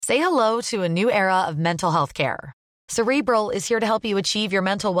Say hello to a new era of mental health care. Cerebral is here to help you achieve your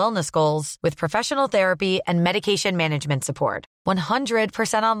mental wellness goals with professional therapy and medication management support.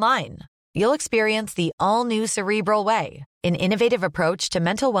 100% online. You'll experience the all-new Cerebral Way, an innovative approach to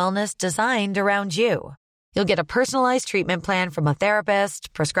mental wellness designed around you. You'll get a personalized treatment plan from a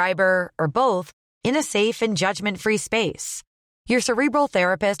therapist, prescriber, or both in a safe and judgment-free space. Your Cerebral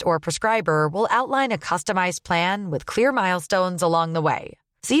therapist or prescriber will outline a customized plan with clear milestones along the way,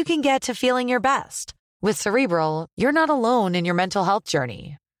 so you can get to feeling your best. With Cerebral, you're not alone in your mental health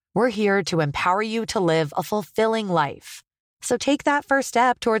journey. We're here to empower you to live a fulfilling life. So take that first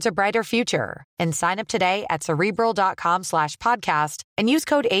step towards a brighter future and sign up today at Cerebral.com/podcast and use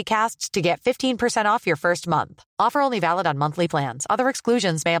code ACAST to get 15% off your first month. Offer only valid on monthly plans. Other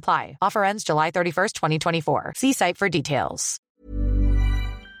exclusions may apply. Offer ends July 31st, 2024. See site for details.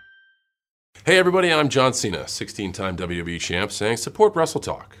 Hey everybody, I'm John Cena, 16-time WWE champ, saying support Wrestle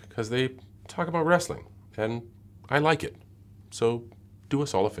Talk, because they talk about wrestling, and I like it. So do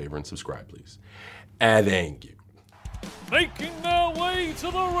us all a favor and subscribe, please. And thank you. Making their way to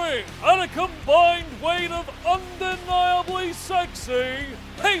the ring at a combined weight of undeniably sexy,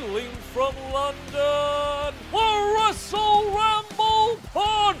 hailing from London, the Wrestle Ramble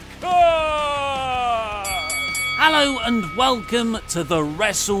Podcast! Hello and welcome to the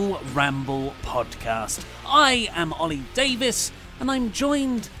Wrestle Ramble Podcast. I am Ollie Davis and I'm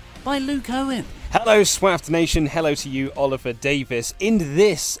joined by Luke Owen. Hello Swaft Nation, hello to you Oliver Davis. In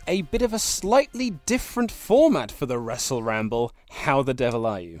this, a bit of a slightly different format for the Wrestle Ramble. How the devil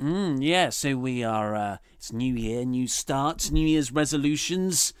are you? So we are, it's New Year, new starts, New Year's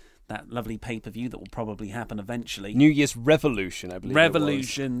resolutions. That lovely pay-per-view that will probably happen eventually. New Year's Revolution, I believe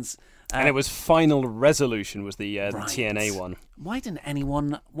Revolutions. And it was Final Resolution was the TNA one. Why didn't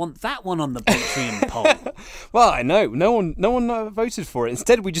anyone want that one on the Patreon poll? Well, I know. No one voted for it.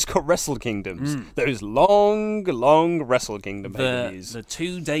 Instead, we just got Wrestle Kingdoms. Those long Wrestle Kingdom pay-per-views. The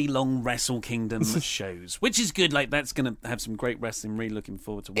 2-day-long Wrestle Kingdom shows, which is good. Like, that's going to have some great wrestling. Really looking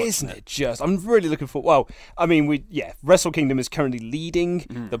forward to watching Isn't it just? I'm really looking forward. Well, I mean, Wrestle Kingdom is currently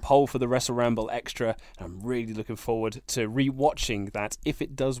leading the poll for the Wrestle Ramble Extra. I'm really looking forward to re-watching that if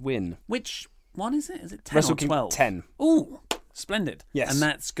it does win. Which one is it? Is it 10 Wrestle or 12? 10. Ooh, splendid. Yes. And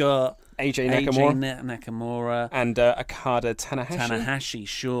that's got AJ Nakamura. And Okada Tanahashi. Tanahashi,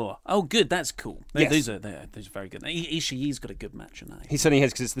 sure. Oh, good. That's cool. Yes. Those are very good. Ishii's got a good match tonight. He certainly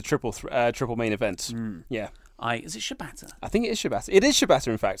has, because it's the triple main event. Yeah. Is it Shibata? I think it is Shibata. It is Shibata,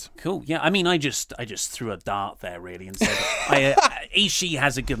 in fact. Cool. Yeah. I mean, I just threw a dart there, really, and said Ishii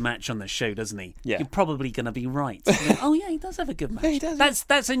has a good match on the show, doesn't he? Yeah. You're probably going to be right. Oh yeah, he does have a good match. Yeah, he does.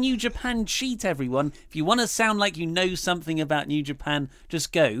 That's a New Japan cheat, everyone. If you want to sound like you know something about New Japan,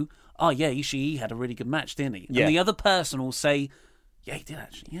 just go, oh yeah, Ishii had a really good match, didn't he? Yeah. And the other person will say, yeah, he did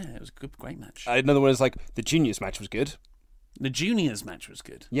actually. Yeah, it was a great match. Another one is like, the Juniors match was good. The Juniors match was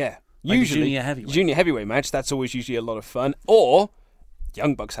good. Yeah. Like usually, junior heavyweight match, that's always usually a lot of fun. Or,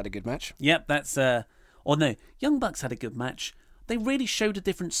 Young Bucks had a good match. Yep, that's... Or no, Young Bucks had a good match. They really showed a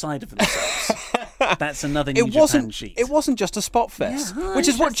different side of themselves. That's another New Japan cheat. It wasn't just a spot fest, Yeah, which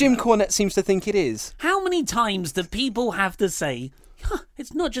is what Jim Cornette seems to think it is. How many times do people have to say,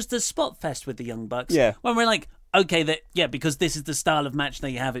 it's not just a spot fest with the Young Bucks? Yeah. When we're like, okay, because this is the style of match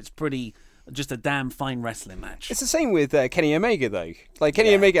they have, it's pretty... just a damn fine wrestling match. It's the same with Kenny Omega, though. Like,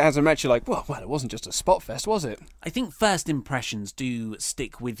 Kenny Omega has a match, you're like, well, it wasn't just a spot fest, was it? I think first impressions do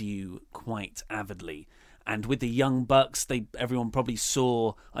stick with you quite avidly. And with the Young Bucks, everyone probably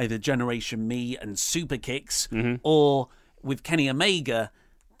saw either Generation Me and Super Kicks, or with Kenny Omega,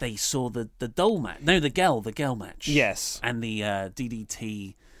 they saw the doll match. No, the girl match. Yes. And the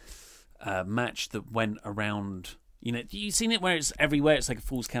DDT match that went around... You know, you've seen it where it's everywhere. It's like a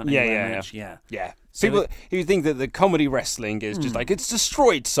Falls Count Anywhere match. Yeah. So people who think that the comedy wrestling is just like, it's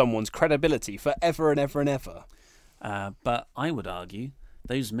destroyed someone's credibility forever and ever and ever. But I would argue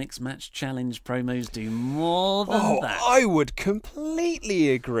those mixed match challenge promos do more than that. I would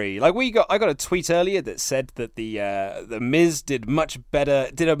completely agree. Like I got a tweet earlier that said that the Miz did a much better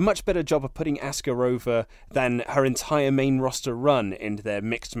job of putting Asuka over than her entire main roster run into their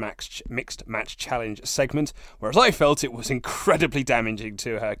mixed match challenge segment, whereas I felt it was incredibly damaging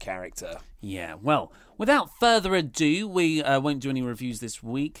to her character. Yeah, well, without further ado, we won't do any reviews this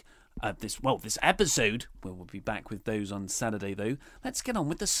week. This episode, we'll be back with those on Saturday though. Let's get on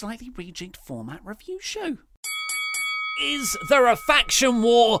with the slightly rejigged format review show. Is there a faction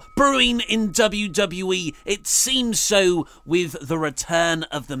war brewing in WWE? It seems so with the return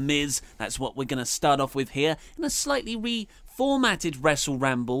of The Miz. That's what we're going to start off with here in a slightly reformatted Wrestle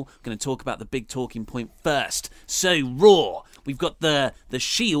Ramble. We're going to talk about the big talking point first. So, Raw. We've got the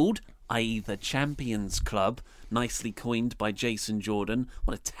Shield, i.e. the Champions Club, nicely coined by Jason Jordan.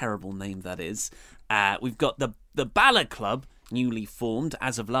 What a terrible name that is. We've got the Balor Club, newly formed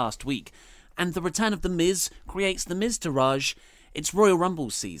as of last week. And the return of The Miz creates The Miztourage. It's Royal Rumble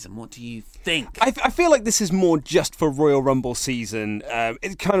season. What do you think? I feel like this is more just for Royal Rumble season.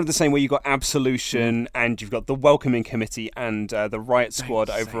 It's kind of the same way you've got Absolution and you've got the Welcoming Committee and the Riot Squad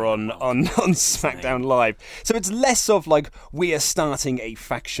over on SmackDown Live. So it's less of like we are starting a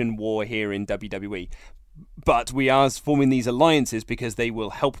faction war here in WWE. But we are forming these alliances because they will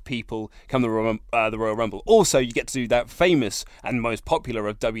help people come the Royal Rumble. Also, you get to do that famous and most popular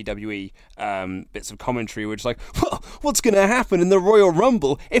of WWE bits of commentary, which is like, well, what's going to happen in the Royal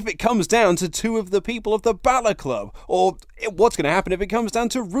Rumble if it comes down to two of the people of the Balor Club? Or what's going to happen if it comes down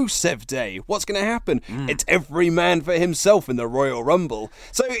to Rusev Day? What's going to happen? It's every man for himself in the Royal Rumble.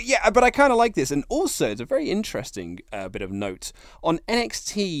 So, yeah, but I kind of like this. And also, it's a very interesting bit of note. On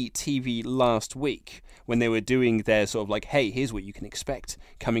NXT TV last week, when they were doing their sort of like, hey, here's what you can expect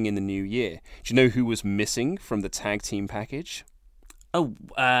coming in the new year. Do you know who was missing from the tag team package? Oh,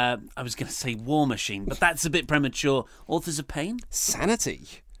 I was going to say War Machine, but that's a bit premature. Authors of Pain? Sanity.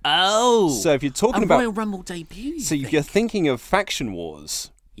 Oh. So if you're talking about Royal Rumble debut, so if you're thinking of faction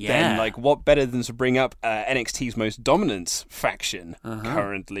wars, then like what better than to bring up NXT's most dominant faction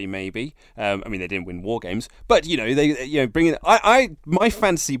currently? Maybe. I mean, they didn't win War Games, but they bring in. My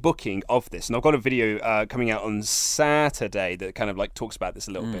fantasy booking of this, and I've got a video coming out on Saturday that kind of like talks about this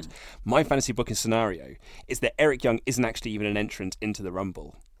a little bit. My fantasy booking scenario is that Eric Young isn't actually even an entrant into the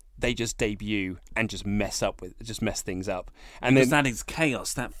Rumble. They just debut and just mess things up. And because then that is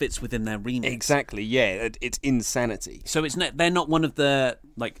chaos. That fits within their remit. Exactly, yeah. It's insanity. So they're not one of the,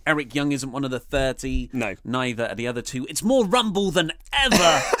 like, Eric Young isn't one of the 30. No. Neither are the other two. It's more Rumble than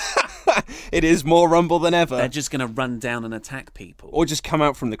ever. It is more Rumble than ever. They're just going to run down and attack people. Or just come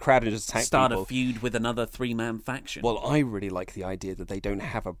out from the crowd and just attack Start people. a feud with another 3-man faction. Well, I really like the idea that they don't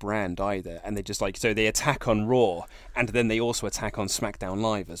have a brand either. And they just so they attack on Raw and then they also attack on SmackDown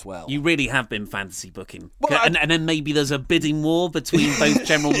Live as well. You really have been fantasy booking. Well, and then maybe there's a bidding war between both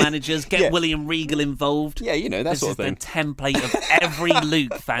general managers. Get William Regal involved. Yeah, that sort of thing. This is the template of every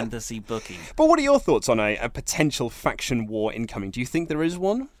Luke fantasy booking. But what are your thoughts on a potential faction war incoming? Do you think there is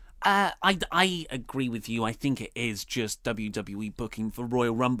one? I agree with you. I think it is just WWE booking for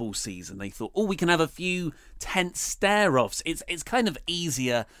Royal Rumble season. They thought, we can have a few tense stare-offs. It's kind of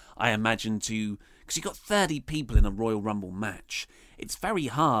easier, I imagine, because you've got 30 people in a Royal Rumble match. It's very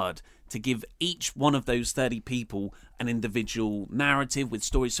hard to give each one of those 30 people an individual narrative with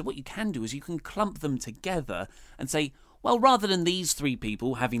stories. So what you can do is you can clump them together and say, well, rather than these 3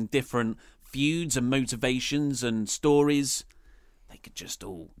 people having different feuds and motivations and stories, they could just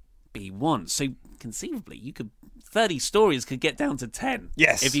all be one. So conceivably, 30 stories could get down to 10.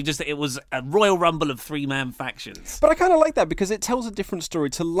 Yes. If it was a Royal Rumble of 3-man factions. But I kind of like that because it tells a different story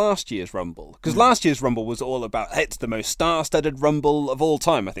to last year's Rumble. Because last year's Rumble was all about, it's the most star-studded Rumble of all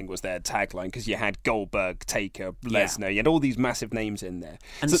time, I think was their tagline, because you had Goldberg, Taker, Lesnar, you had all these massive names in there.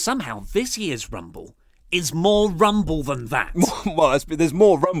 And somehow this year's Rumble is more Rumble than that. Well, there's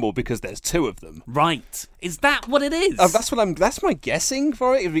more Rumble because there's 2 of them. Right. Is that what it is? That's my guessing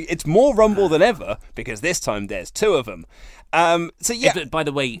for it. It's more Rumble than ever because this time there's 2 of them. So yeah. By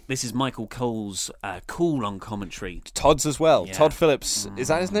the way, this is Michael Cole's call on commentary. Todd's as well. Yeah. Todd Phillips. Is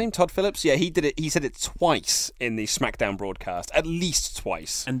that his name? Todd Phillips? Yeah, he did it. He said it twice in the SmackDown broadcast. At least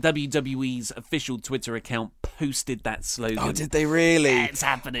twice. And WWE's official Twitter account posted that slogan. Oh, did they really? Yeah, it's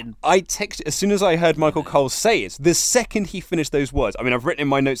happening. I texted as soon as I heard Michael Cole say it. The second he finished those words, I mean, I've written in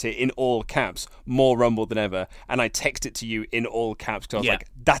my notes here in all caps, more Rumble than ever, and I texted it to you in all caps because I was like,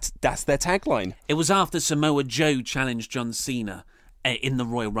 that's their tagline. It was after Samoa Joe challenged John Cena in the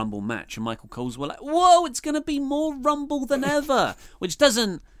Royal Rumble match, and Michael Cole's were like, whoa, it's going to be more Rumble than ever, which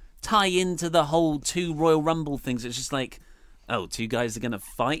doesn't tie into the whole 2 Royal Rumble things. It's just like, 2 guys are going to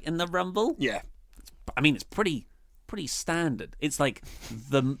fight in the Rumble? Yeah. I mean, it's pretty standard. It's like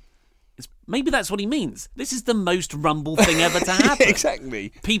maybe that's what he means. This is the most Rumble thing ever to happen.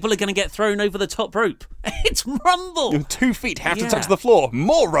 Exactly. People are going to get thrown over the top rope. It's Rumble. 2 feet have to touch the floor.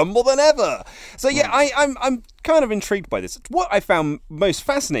 More Rumble than ever. So yeah, I'm kind of intrigued by this. What I found most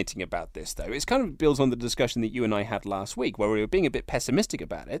fascinating about this, though, is kind of builds on the discussion that you and I had last week, where we were being a bit pessimistic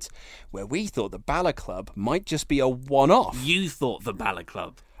about it, where we thought the Balor Club might just be a one-off. You thought the Balor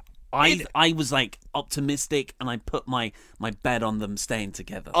Club. I was like optimistic, and I put my bet on them staying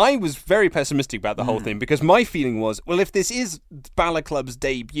together. I was very pessimistic about the whole thing because my feeling was, well, if this is Balor Club's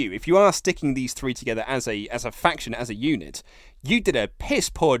debut, if you are sticking these three together as a faction, as a unit, you did a piss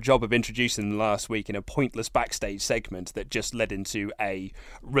poor job of introducing them last week in a pointless backstage segment that just led into a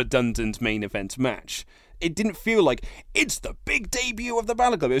redundant main event match. It didn't feel like it's the big debut of the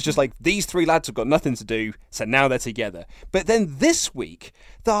Balor Club. It was just like, these three lads have got nothing to do, so now they're together. But then this week,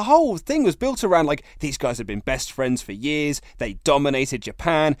 the whole thing was built around like, these guys have been best friends for years, they dominated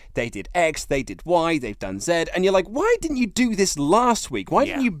Japan, they did X, they did Y, they've done Z, and you're like, why didn't you do this last week? Why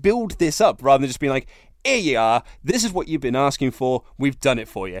didn't you build this up rather than just being like, here you are, this is what you've been asking for, we've done it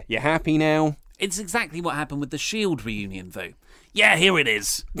for you. You happy now? It's exactly what happened with the Shield reunion, though. Yeah, here it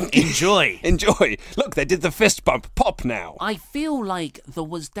is. Enjoy. Enjoy. Look, they did the fist bump. Pop now. I feel like there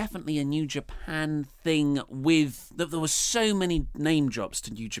was definitely a New Japan thing with... There were so many name drops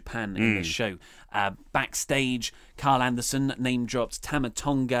to New Japan in this show. Backstage, Carl Anderson name dropped Tama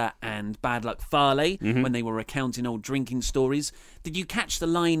Tonga and Bad Luck Fale when they were recounting old drinking stories. Did you catch the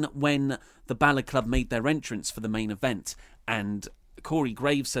line when the Balor Club made their entrance for the main event and Corey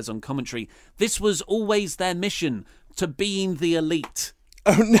Graves says on commentary, this was always their mission, to being the elite.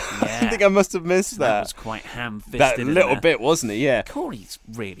 Oh no, Yeah. I think I must have missed that. That was quite ham-fisted. That isn't little it? bit, wasn't it? Yeah. Corey's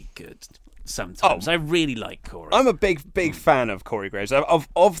really good sometimes. I really like Corey. I'm a big fan of Corey Graves.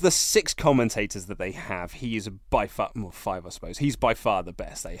 Of the 6 commentators that they have, he is by far, well, 5 I suppose, he's by far the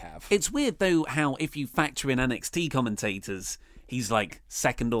best they have. It's weird though how if you factor in NXT commentators, he's like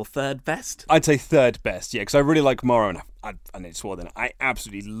second or third best. I'd say third best, yeah, because I really like Morrow, and I need to swear then, I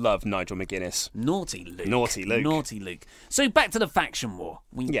absolutely love Nigel McGuinness. Naughty Luke. Naughty Luke. So back to the faction war.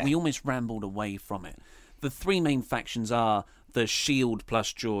 We Yeah. almost rambled away from it. The 3 main factions are the Shield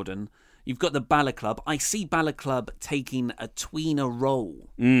plus Jordan. You've got the Balor Club. I see Balor Club taking a tweener role.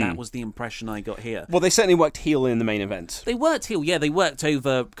 That was the impression I got here. Well, they certainly worked heel in the main event. They worked heel. Yeah, they worked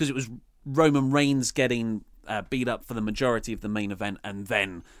over because it was Roman Reigns getting beat up for the majority of the main event, and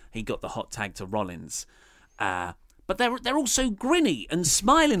then he got the hot tag to Rollins. But they're also grinny and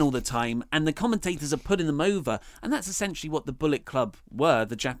smiling all the time, and the commentators are putting them over, and that's essentially what the Bullet Club were,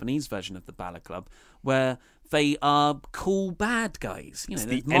 the Japanese version of the Balor Club, where they are cool bad guys. You know,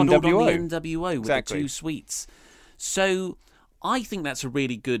 they're modelled on the NWO with the 2 sweets. So I think that's a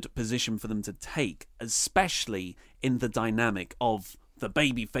really good position for them to take, especially in the dynamic of the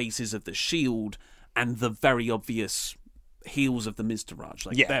baby faces of the Shield and the very obvious heels of the Miztourage.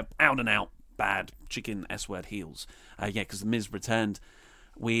 Like, they're out and out bad chicken S-word heels. Because the Miz returned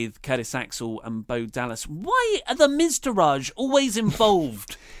with Curtis Axel and Bo Dallas. Why are the Miztourage always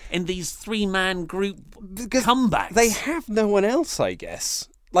involved in these 3-man group comebacks? They have no one else, I guess.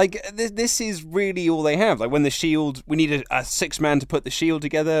 Like, this is really all they have. Like, when the Shield... We need a 6-man to put the Shield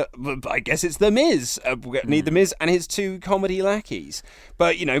together. I guess it's The Miz. We need The Miz and his 2 comedy lackeys.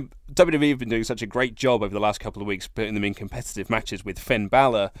 But, you know, WWE have been doing such a great job over the last couple of weeks putting them in competitive matches with Finn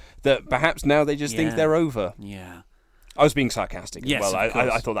Balor that perhaps now they just think they're over. Yeah. I was being sarcastic as well. Of course.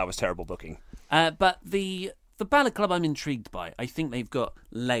 I thought that was terrible booking. But the Balor Club I'm intrigued by. I think they've got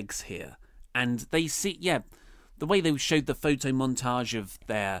legs here. And they see... The way they showed the photo montage of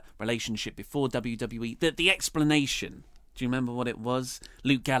their relationship before WWE, the explanation, do you remember what it was?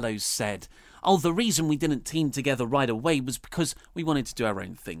 Luke Gallows said, the reason we didn't team together right away was because we wanted to do our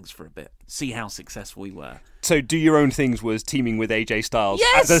own things for a bit, see how successful we were. So do your own things was teaming with AJ Styles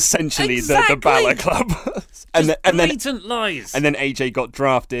yes, as essentially exactly. the Balor Club. Blatant lies. And then AJ got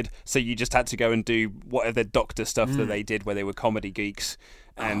drafted, so you just had to go and do whatever doctor stuff that they did where they were comedy geeks.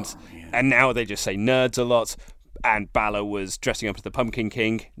 And now they just say nerds a lot. And Balor was dressing up as the Pumpkin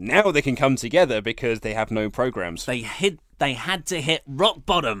King. Now they can come together because they have no programs. They had to hit rock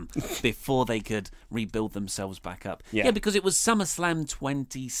bottom before they could rebuild themselves back up. Yeah, because it was SummerSlam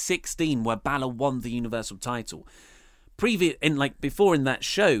 2016 where Balor won the Universal title. Before in that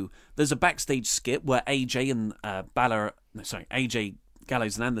show, there's a backstage skit where AJ and AJ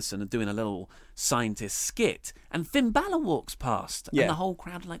Gallows and Anderson are doing a little scientist skit, and Finn Balor walks past, and the whole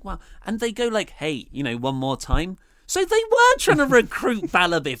crowd are like, wow. And they go like, hey, one more time. So they were trying to recruit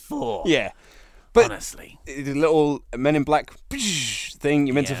Balor before. Yeah. But honestly, the little Men in Black thing,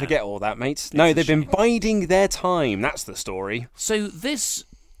 you're meant to forget all that, mate. No, they've been biding their time. That's the story. So this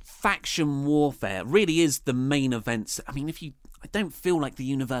faction warfare really is the main event. I mean, I don't feel like the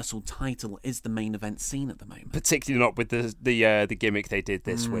Universal title is the main event scene at the moment. Particularly not with the gimmick they did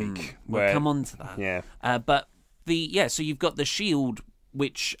this week. We'll come on to that. Yeah. So you've got the Shield,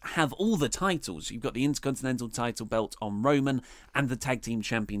 which have all the titles. You've got the Intercontinental title belt on Roman and the Tag Team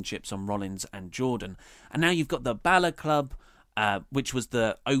Championships on Rollins and Jordan. And now you've got the Balor Club which was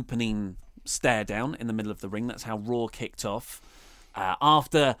the opening stare down in the middle of the ring. That's how Raw kicked off.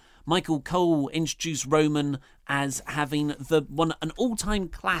 After Michael Cole introduced Roman as having an all-time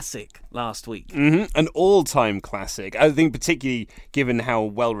classic last week. Mm-hmm. An all-time classic. I think particularly given how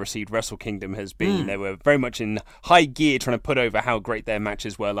well-received Wrestle Kingdom has been. They were very much in high gear trying to put over how great their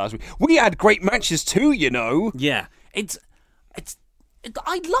matches were last week. We had great matches too, you know. Yeah, I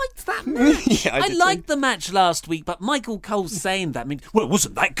liked that match. Yeah, I liked the match last week, but Michael Cole saying that, well, it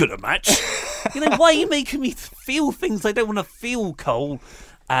wasn't that good a match. Why are you making me feel things I don't want to feel, Cole?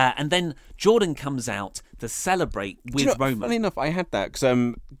 And then Jordan comes out to celebrate with Roman. Funny enough, I had that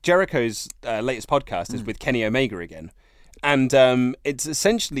because Jericho's latest podcast is with Kenny Omega again. And it's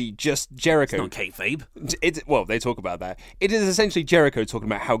essentially just Jericho. It's not kayfabe. Well, they talk about that. It is essentially Jericho talking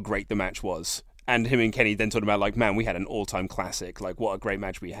about how great the match was. And him and Kenny then talking about, like, man, we had an all-time classic. Like, what a great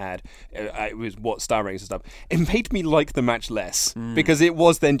match we had. It was what star ratings and stuff. It made me like the match less because it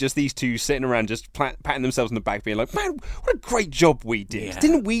was then just these two sitting around just patting themselves on the back being like, man, what a great job we did. Yeah.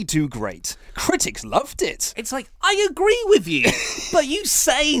 Didn't we do great? Critics loved it. It's like, I agree with you. But you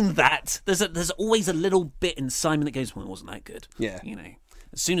saying that, there's always a little bit in Simon that goes, well, it wasn't that good. Yeah.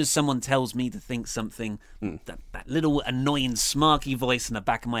 As soon as someone tells me to think something, that little annoying smarky voice in the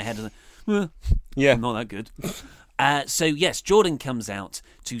back of my head, yeah, not that good. So yes, Jordan comes out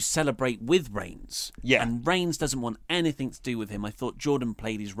to celebrate with Reigns. Yeah. And Reigns doesn't want anything to do with him. I thought Jordan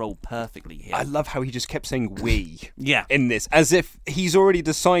played his role perfectly here. I love how he just kept saying we yeah. in this, as if he's already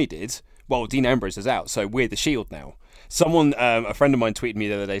decided, well, Dean Ambrose is out, so we're the Shield now. Someone, a friend of mine tweeted me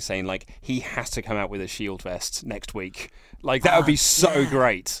the other day saying, like, he has to come out with a Shield vest next week. Like, that would be so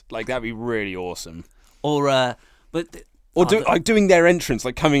great. Like, that'd be really awesome. Or, doing their entrance,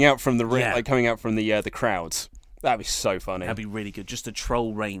 like coming out from the ring, Yeah. like coming out from the crowds. That'd be so funny. That'd be really good, just to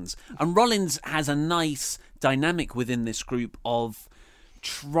troll Reigns. And Rollins has a nice dynamic within this group of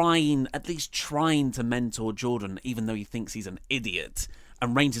at least trying to mentor Jordan, even though he thinks he's an idiot.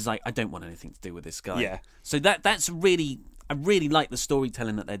 And Reigns is like, I don't want anything to do with this guy. Yeah. So that's really, I really like the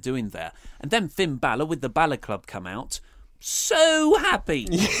storytelling that they're doing there. And then Finn Balor with the Balor Club come out, so happy.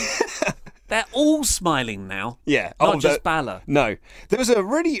 They're all smiling now. Yeah. Not just Balor. No. There was a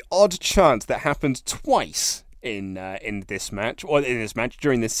really odd chant that happened twice in this match,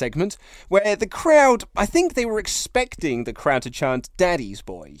 during this segment, where the crowd, I think they were expecting the crowd to chant Daddy's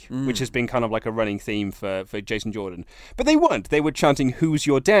Boy, which has been kind of like a running theme for Jason Jordan. But they weren't. They were chanting Who's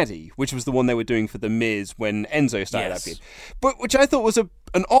Your Daddy, which was the one they were doing for The Miz when Enzo started that feud. But which I thought was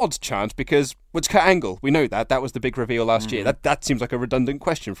an odd chant because, it's Kurt Angle. We know that. That was the big reveal last year. That seems like a redundant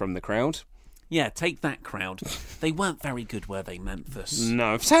question from the crowd. Yeah, take that crowd. They weren't very good, were they, Memphis?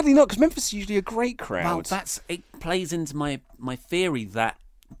 No, sadly not, because Memphis is usually a great crowd. Well, it plays into my theory that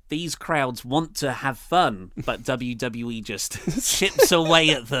these crowds want to have fun, but WWE just chips away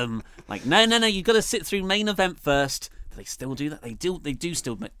at them. Like, no, you've got to sit through main event first. Do they still do that? They do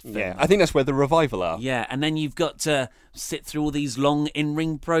still film. Yeah, I think that's where the Revival are. Yeah, and then you've got to sit through all these long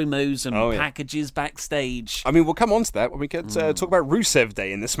in-ring promos and packages backstage. I mean, we'll come on to that when we get talk about Rusev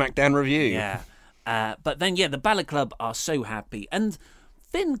Day in the SmackDown review. Yeah. But then, the Balor Club are so happy. And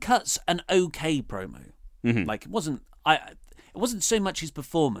Finn cuts an okay promo. Mm-hmm. Like, it wasn't so much his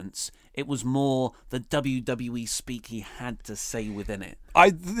performance, it was more the WWE speak he had to say within it.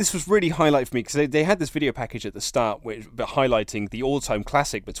 This was really highlight for me because they had this video package at the start highlighting the all-time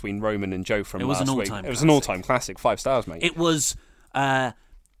classic between Roman and Joe from last week. It was an all-time classic, 5 stars, mate. It was, I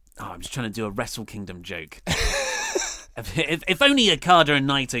was trying to do a Wrestle Kingdom joke. If only Okada and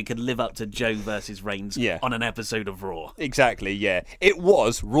Naito could live up to Joe versus Reigns on an episode of Raw. Exactly, yeah. It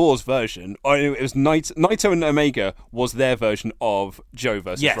was Raw's version. It was Naito and Omega was their version of Joe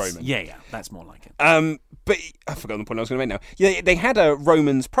versus Roman. Yeah, that's more like it. But I've forgotten the point I was going to make now. Yeah, they had a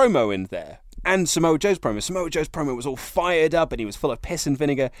Roman's promo in there. And Samoa Joe's promo. Samoa Joe's promo was all fired up and he was full of piss and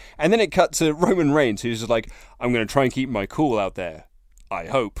vinegar. And then it cut to Roman Reigns, who's just like, I'm going to try and keep my cool out there. I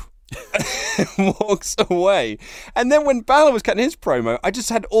hope. Walks away. And then when Balor was cutting his promo, I just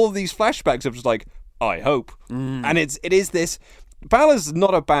had all these flashbacks of just like, I hope. And it is this. Balor's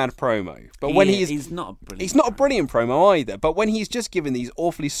not a bad promo, but he's not a brilliant promo either. But when he's just given these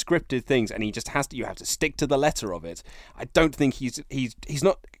awfully scripted things, and he just you have to stick to the letter of it. I don't think he's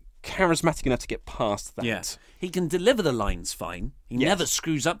not charismatic enough to get past that. Yeah. He can deliver the lines fine. He Yes. never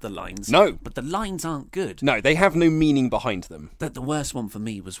screws up the lines. No. But the lines aren't good. No, they have no meaning behind them. The worst one for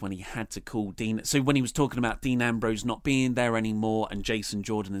me was when he had to call Dean. So when he was talking about Dean Ambrose not being there anymore and Jason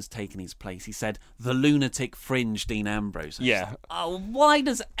Jordan has taken his place, he said, the lunatic fringe Dean Ambrose. Yeah. Oh, why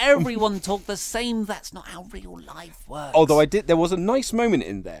does everyone talk the same? That's not how real life works. Although there was a nice moment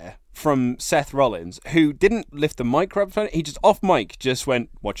in there from Seth Rollins, who didn't lift the mic right up. He just off mic just went,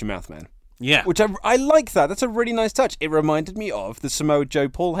 "Watch your mouth, man." Yeah. Which I like that. That's a really nice touch. It reminded me of the Samoa Joe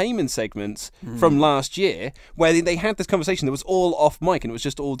Paul Heyman segments from last year, where they had this conversation that was all off mic and it was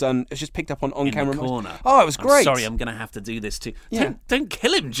just all done. It was just picked up on in camera. the corner. Oh, it was great. Sorry, I'm going to have to do this too. Yeah. Don't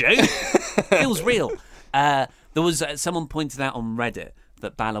kill him, Joe. Feels real. There was someone pointed out on Reddit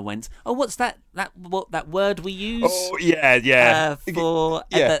that Balor went, "Oh, what's that word we use?" Oh, yeah. For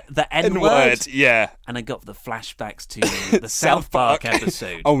Yeah. the N N-word, yeah. And I got the flashbacks to the South Park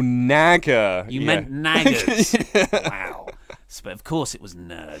episode. Oh, Naga. You Yeah. meant naggers. Wow. But of course it was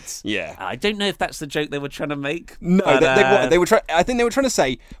nerds. Yeah. I don't know if that's the joke they were trying to make. No, but, they were trying. I think they were trying to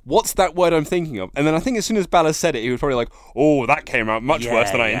say, "What's that word I'm thinking of?" And then I think as soon as Balor said it, he was probably like, "Oh, that came out much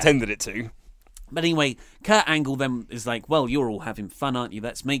worse than I Yeah. intended it to." But anyway, Kurt Angle then is like, well, you're all having fun, aren't you?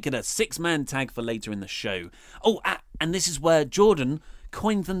 Let's make it a 6-man tag for later in the show. Oh, and this is where Jordan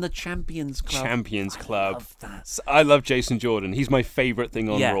coined them the Champions Club. Champions Club. I love that. I love Jason Jordan. He's my favourite thing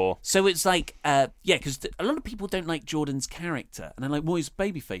on Raw. So it's like, because a lot of people don't like Jordan's character. And they're like, well, he's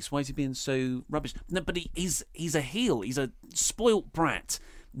babyface. Why is he being so rubbish? No, but he's a heel. He's a spoilt brat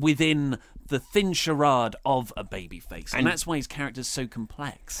within the thin charade of a babyface. And that's why his character's so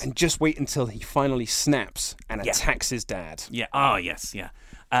complex. And just wait until he finally snaps and attacks his dad. Yeah. Oh, yes.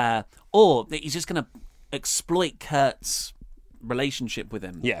 Yeah. Or he's just going to exploit Kurt's relationship with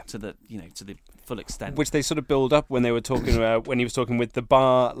him. Yeah. To the full extent. Which they sort of build up when they were talking when he was talking with the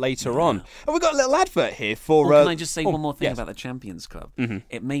bar later on. And we've got a little advert here for. Can I just say one more thing yes. about the Champions Club? Mm-hmm.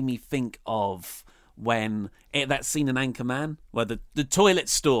 It made me think of when that scene in Anchorman where the toilet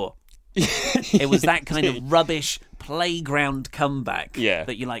store. It was that kind of rubbish playground comeback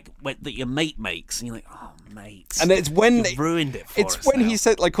that you like that your mate makes, and you're like, oh mate, and it's when you've ruined it for it's us when now. he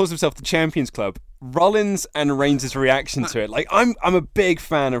said calls himself the Champions Club. Rollins and Reigns' reaction to it, like I'm a big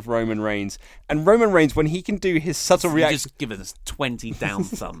fan of Roman Reigns, and Roman Reigns when he can do his subtle You reaction, just give us 20 down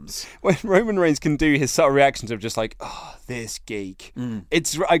thumbs. when Roman Reigns can do his subtle reactions of just like, oh, this geek.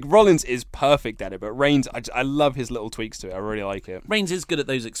 It's like Rollins is perfect at it, but Reigns, I love his little tweaks to it. I really like it. Reigns is good at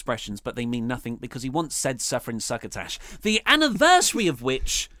those expressions, but they mean nothing because he once said suffering succotash, the anniversary of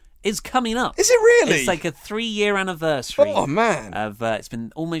which is coming up. Is it really? It's like a 3-year anniversary. Oh man! Of it's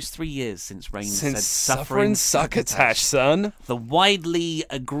been almost 3 years since Reigns said suffering succotash, son. The widely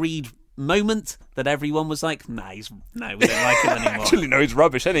agreed moment that everyone was like, no, we don't like him anymore. Actually, no, he's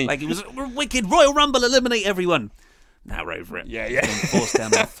rubbish, isn't he? Like, it was wicked. Royal Rumble, eliminate everyone. Now we're over it. Yeah. It's been forced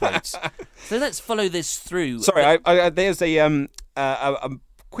down our throats. So let's follow this through. Sorry, there's a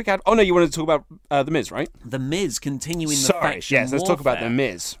quick ad. Oh no, you wanted to talk about the Miz, right? The Miz continuing the Sorry, faction yes, let's talk about warfare. the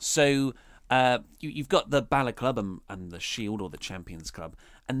Miz. So you've got the Balor Club and the Shield or the Champions Club,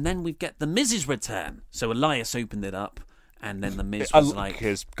 and then we've got the Miz's return. So Elias opened it up, and then the Miz was like,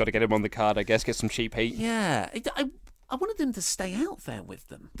 because got to get him on the card, I guess, get some cheap heat. yeah, I wanted him to stay out there with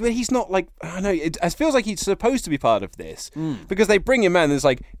them. But he's not like, I don't know, it feels like he's supposed to be part of this because they bring him in and it's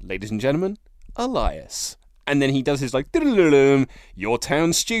like, ladies and gentlemen, Elias. And then he does his like, your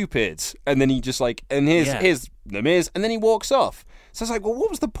town's stupid. And then he just like, and here's the Miz, and then he walks off. So it's like, well, what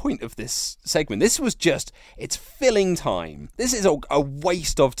was the point of this segment? This was just, it's filling time. This is a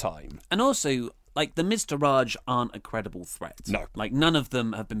waste of time. And also, like, the Miz to Raj aren't a credible threat. No. Like, none of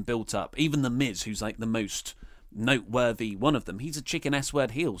them have been built up. Even the Miz, who's like the most noteworthy one of them, he's a chicken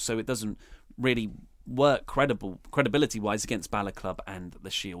S-word heel, so it doesn't really work credibility-wise against Balor Club and the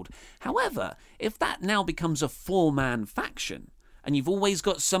Shield. However, if that now becomes a 4-man faction, and you've always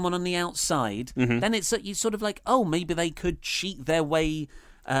got someone on the outside, then it's you sort of like, oh, maybe they could cheat their way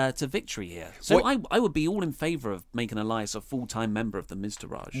to victory here. So I would be all in favour of making Elias a full-time member of the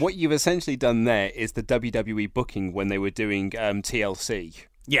Miztourage. What you've essentially done there is the WWE booking when they were doing TLC.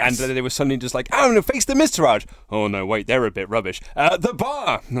 Yes. And they were suddenly just like, I'm going to face the Miztourage. Oh, no, wait, they're a bit rubbish. The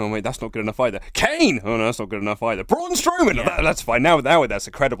Bar. No, wait, that's not good enough either. Kane. Oh, no, that's not good enough either. Braun Strowman. Yeah. That's fine. Now that's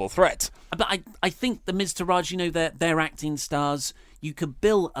a credible threat. But I think the Miztourage, they're acting stars. You could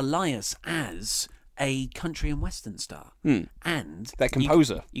bill Elias as a country and western star. And That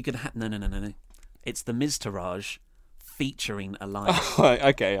composer. You could have... No. It's the Miztourage featuring Elias.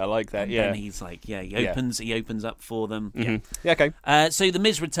 Okay, I like that, yeah. And he's like, he opens up for them. Yeah, okay. So the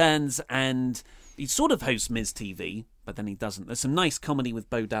Miz returns and he sort of hosts Miz TV, but then he doesn't. There's some nice comedy with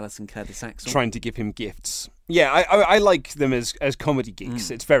Bo Dallas and Curtis Axel. Trying to give him gifts. Yeah, I like them as comedy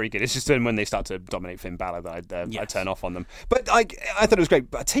geeks. It's very good. It's just when they start to dominate Finn Balor that I turn off on them. But I thought it was great.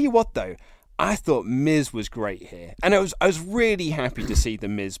 But I tell you what, though, I thought Miz was great here, and I was really happy to see the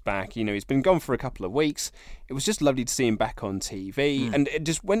Miz back. You know, he's been gone for a couple of weeks. It was just lovely to see him back on TV, and it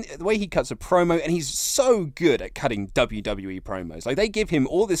just the way he cuts a promo, and he's so good at cutting WWE promos. Like, they give him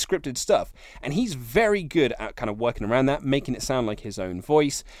all this scripted stuff, and he's very good at kind of working around that, making it sound like his own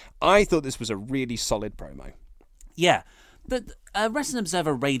voice. I thought this was a really solid promo. Yeah, but Wrestling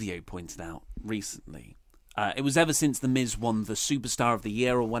Observer Radio pointed out recently. It was ever since The Miz won the Superstar of the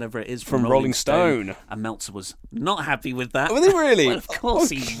Year or whatever it is from Rolling Stone. And Meltzer was not happy with that. Were they really? Well, of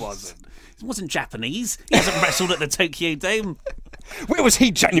course he wasn't. He wasn't Japanese. He hasn't wrestled at the Tokyo Dome. Where was he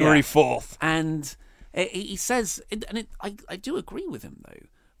January 4th? And he says, and I do agree with him, though,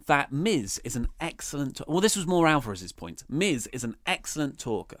 that Miz is an excellent... Well, this was more Alvarez's point. Miz is an excellent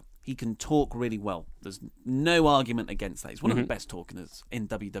talker. He can talk really well. There's no argument against that. He's one of the best talkers in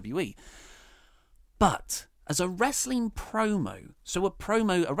WWE. But as a wrestling promo, so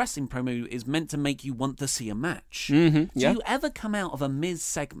a wrestling promo is meant to make you want to see a match. Do you ever come out of a Miz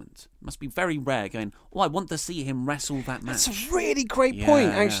segment? It must be very rare going, I want to see him wrestle that match. That's a really great point,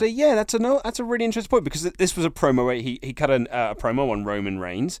 actually. Yeah, that's a really interesting point, because this was a promo where he cut a promo on Roman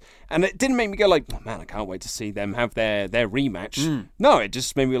Reigns, and it didn't make me go like, oh man, I can't wait to see them have their rematch. No, it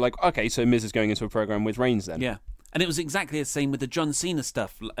just made me like, okay, so Miz is going into a program with Reigns then. Yeah. And it was exactly the same with the John Cena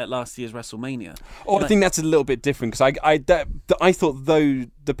stuff at last year's WrestleMania. I think that's a little bit different, because I thought, though,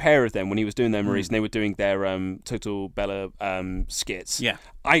 the pair of them, when he was doing their Maurice and they were doing their Total Bella skits,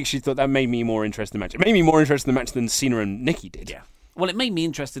 I actually thought that made me more interested in the match. It made me more interested in the match than Cena and Nikki did. Yeah. Well, it made me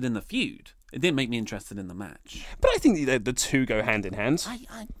interested in the feud. It didn't make me interested in the match. But I think the two go hand in hand.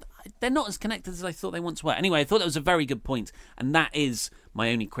 They're not as connected as I thought they once were. Anyway, I thought that was a very good point, and that is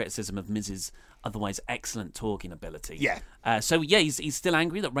my only criticism of Miz's otherwise excellent talking ability. Yeah. So he's still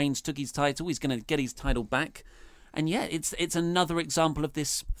angry that Reigns took his title. He's going to get his title back, and it's another example of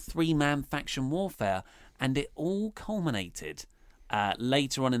this 3-man faction warfare, and it all culminated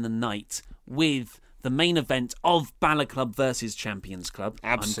later on in the night with the main event of Balor Club versus Champions Club.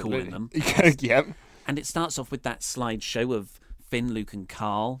 Absolutely. I'm calling them. Yep. And it starts off with that slideshow of Finn, Luke and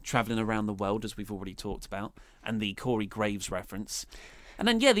Carl travelling around the world, as we've already talked about, and the Corey Graves reference. And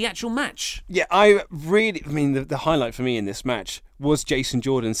then, the actual match. Yeah, the highlight for me in this match was Jason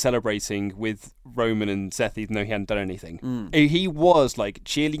Jordan celebrating with Roman and Seth, even though he hadn't done anything. He was, like,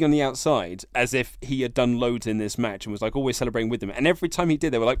 cheerleading on the outside as if he had done loads in this match and was, like, always celebrating with them. And every time he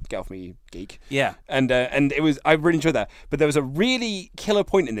did, they were like, get off me, you geek. Yeah. And it was, I really enjoyed that. But there was a really killer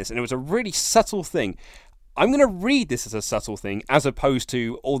point in this, and it was a really subtle thing. I'm going to read this as a subtle thing, as opposed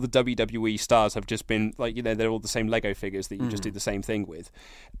to all the WWE stars have just been, like, they're all the same Lego figures that you just do the same thing with,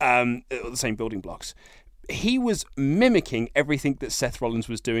 the same building blocks. He was mimicking everything that Seth Rollins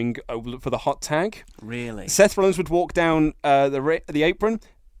was doing for the hot tag. Really? Seth Rollins would walk down the apron.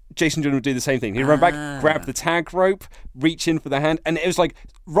 Jason Jordan would do the same thing. He'd run back, grab the tag rope, reach in for the hand, and it was like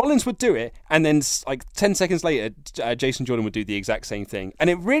Rollins would do it, and then like 10 seconds later, Jason Jordan would do the exact same thing. And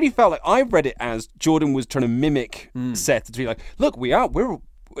it really felt like I read it as Jordan was trying to mimic Seth to be like, look, we're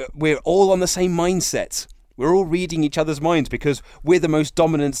all on the same mindset. We're all reading each other's minds because we're the most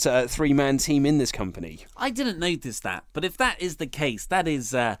dominant 3-man team in this company. I didn't notice that, but if that is the case, that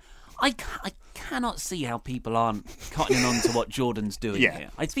is... I cannot see how people aren't cottoning on to what Jordan's doing here.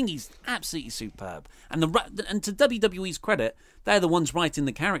 I think he's absolutely superb. And to WWE's credit, they're the ones writing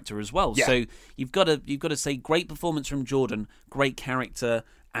the character as well. Yeah. So you've got to say great performance from Jordan, great character,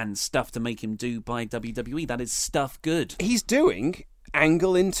 and stuff to make him do by WWE. That is stuff good. He's doing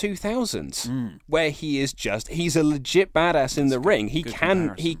Angle in 2000, where he's a legit badass in the ring. He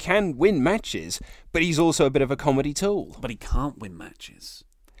can win matches, but he's also a bit of a comedy tool. But he can't win matches.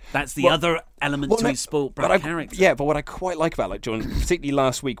 That's the other element to his sport character. Yeah, but what I quite like about Jordan, particularly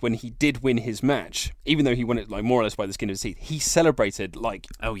last week when he did win his match, even though he won it like more or less by the skin of his teeth, he celebrated like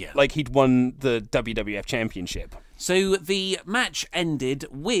he'd won the WWF Championship. So the match ended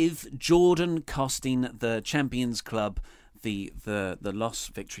with Jordan costing the Champions Club the loss,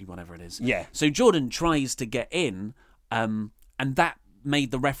 victory, whatever it is. Yeah. So Jordan tries to get in, and that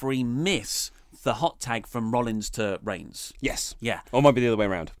made the referee miss the hot tag from Rollins to Reigns. Yes. Yeah. Or it might be the other way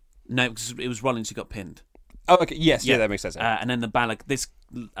around. No, because it was Rollins who got pinned. Oh, okay. Yes. Yeah, that makes sense. And then this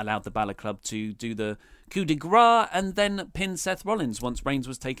allowed the Balor Club to do the coup de grace, and then pin Seth Rollins once Reigns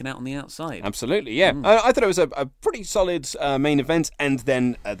was taken out on the outside. Absolutely, yeah. I thought it was a pretty solid main event, and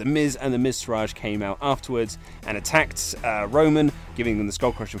then The Miz and the Miztourage came out afterwards and attacked Roman, giving them the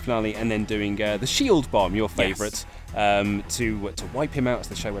Skull Crushing finale, and then doing the Shield Bomb, your favourite, to wipe him out as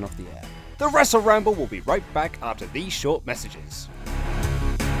the show went off the air. The Wrestle Ramble will be right back after these short messages.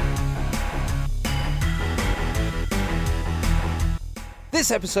 This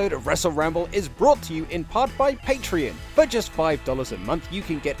episode of Wrestle Ramble is brought to you in part by Patreon. For just $5 a month, you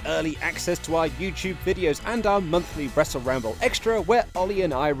can get early access to our YouTube videos and our monthly Wrestle Ramble Extra, where Ollie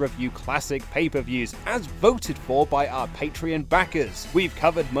and I review classic pay-per-views as voted for by our Patreon backers. We've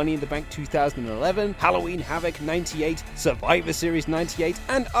covered Money in the Bank 2011, Halloween Havoc 98, Survivor Series 98,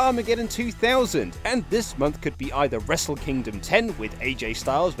 and Armageddon 2000. And this month could be either Wrestle Kingdom 10 with AJ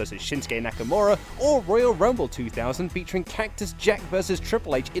Styles versus Shinsuke Nakamura, or Royal Rumble 2000 featuring Cactus Jack versus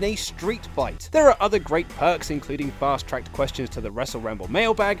Triple H in a street fight. There are other great perks, including fast-tracked questions to the Wrestle Ramble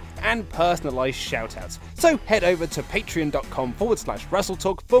mailbag and personalised shoutouts. So head over to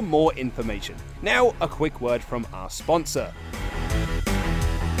patreon.com/WrestleTalk for more information. Now, a quick word from our sponsor.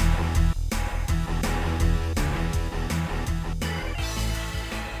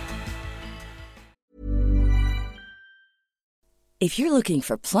 If you're looking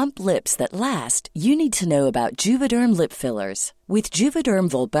for plump lips that last, you need to know about Juvederm lip fillers. With Juvederm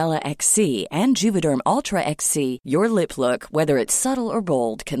Volbella XC and Juvederm Ultra XC, your lip look, whether it's subtle or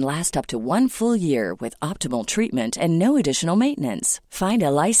bold, can last up to 1 full year with optimal treatment and no additional maintenance. Find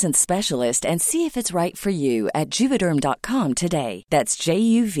a licensed specialist and see if it's right for you at Juvederm.com today. That's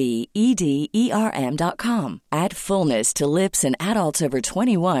JUVEDERM.com. Add fullness to lips in adults over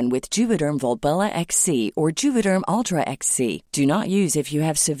 21 with Juvederm Volbella XC or Juvederm Ultra XC. Do not use if you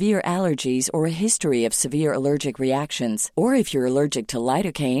have severe allergies or a history of severe allergic reactions, or if you're allergic to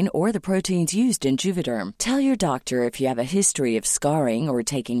lidocaine or the proteins used in Juvederm. Tell your doctor if you have a history of scarring or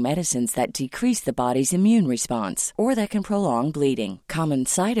taking medicines that decrease the body's immune response or that can prolong bleeding. Common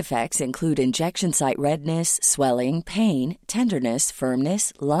side effects include injection site redness, swelling, pain, tenderness,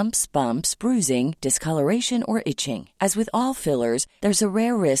 firmness, lumps, bumps, bruising, discoloration, or itching. As with all fillers, there's a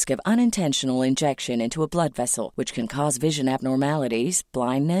rare risk of unintentional injection into a blood vessel, which can cause vision abnormalities,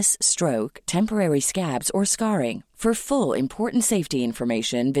 blindness, stroke, temporary scabs, or scarring. For full, important safety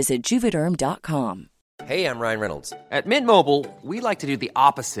information, visit Juvederm.com. Hey, I'm Ryan Reynolds. At Mint Mobile, we like to do the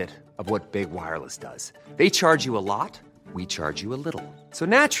opposite of what Big Wireless does. They charge you a lot, we charge you a little. So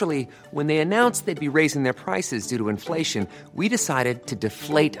naturally, when they announced they'd be raising their prices due to inflation, we decided to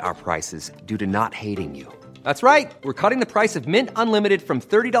deflate our prices due to not hating you. That's right. We're cutting the price of Mint Unlimited from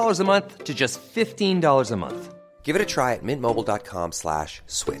 $30 a month to just $15 a month. Give it a try at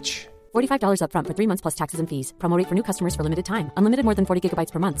mintmobile.com/switch. $45 up front for 3 months plus taxes and fees. Promo rate for new customers for limited time. Unlimited more than 40 gigabytes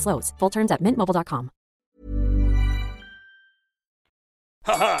per month. Slows full terms at mintmobile.com.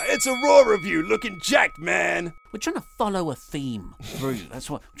 Haha, it's a Raw review looking jacked, man. We're trying to follow a theme through. That's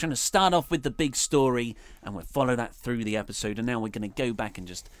what we're trying to start off with, the big story, and we'll follow that through the episode. And now we're going to go back and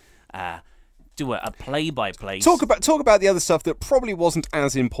just do a play-by-play. Talk about the other stuff that probably wasn't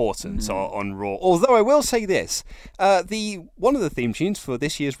as important on Raw. Although I will say this, one of the theme tunes for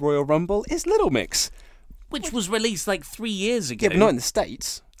this year's Royal Rumble is Little Mix, which was released like 3 years ago. Yeah, but not in the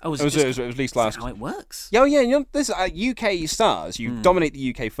States. Oh, it was released last. That's how it works. Yeah, you know, this UK stars. You dominate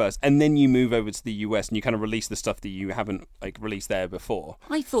the UK first, and then you move over to the US, and you kind of release the stuff that you haven't released there before.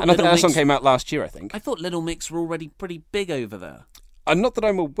 I thought, and I think that song came out last year. I think. I thought Little Mix were already pretty big over there. Not that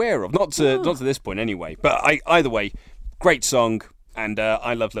I'm aware of, not to this point anyway. But either way, great song, and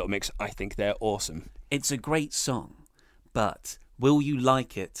I love Little Mix. I think they're awesome. It's a great song, but will you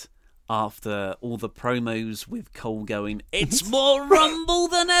like it after all the promos with Cole going, "It's more Rumble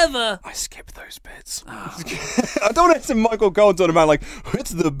than ever"? I skipped those bits. Oh. I don't want to Michael Cole talking about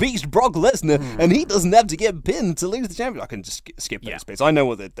it's the Beast Brock Lesnar, and he doesn't have to get pinned to lose the championship. I can just skip those bits. I know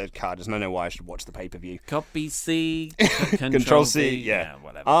what the card is, and I know why I should watch the pay-per-view. Copy C, Control C, yeah,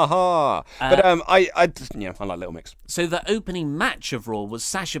 whatever. Aha. But I like Little Mix. So the opening match of Raw was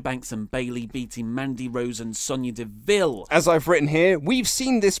Sasha Banks and Bayley beating Mandy Rose and Sonya Deville. As I've written here, we've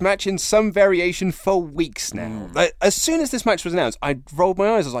seen this match in some variation for weeks now. As soon as this match was announced, I rolled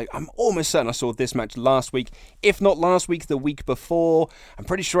my eyes. I was like, I'm almost certain I saw this match last week. If not last week, the week before. I'm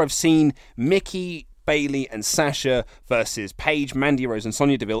pretty sure I've seen Mickey, Bayley and Sasha versus Paige, Mandy Rose and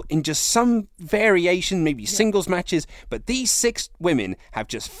Sonya Deville in just some variation, maybe singles matches, but these 6 women have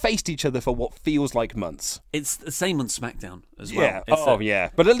just faced each other for what feels like months. It's the same on SmackDown as well. Yeah,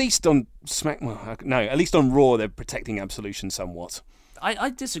 but at least on at least on Raw they're protecting Absolution somewhat. I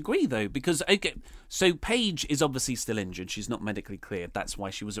disagree, though, because, okay, so Paige is obviously still injured. She's not medically cleared. That's why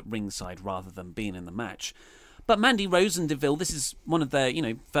she was at ringside rather than being in the match. But Mandy Rose and Deville, this is one of their,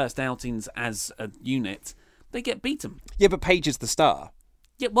 first outings as a unit. They get beaten. Yeah, but Paige is the star.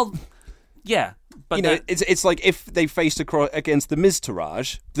 Yeah, well, yeah. But it's like if they faced against the Miz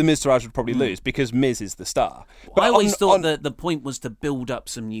Taraj, the Miz Taraj would probably lose because Miz is the star. But I always thought that the point was to build up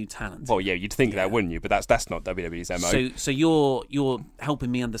some new talent. Well, yeah, you'd think that, wouldn't you? But that's not WWE's MO. So you're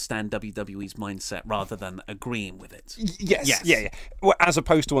helping me understand WWE's mindset rather than agreeing with it. Yes. Yeah. Well, as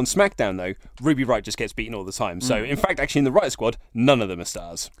opposed to on SmackDown, though, Ruby Riott just gets beaten all the time. So, in fact, actually, in the Riott Squad, none of them are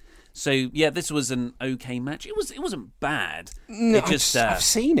stars. So yeah, this was an okay match. It wasn't bad. No, I've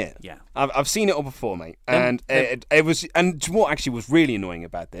seen it. Yeah, I've seen it all before, mate. And it was. And what actually was really annoying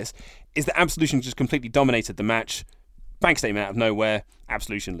about this is that Absolution just completely dominated the match. Bank statement out of nowhere.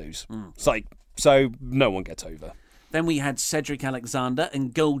 Absolution lose. It's like, so no one gets over. Then we had Cedric Alexander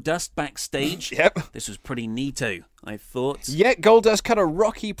and Goldust backstage. Yep. This was pretty neato, I thought. Yeah, Goldust cut a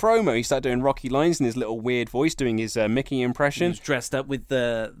Rocky promo. He started doing Rocky lines in his little weird voice, doing his Mickey impression. He was dressed up with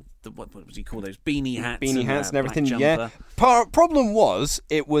the what was he call those beanie hats? Beanie hats and everything. Yeah. Problem was,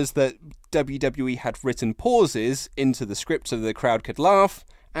 it was that WWE had written pauses into the script so the crowd could laugh.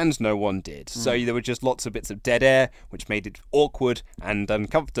 And no one did. So there were just lots of bits of dead air, which made it awkward and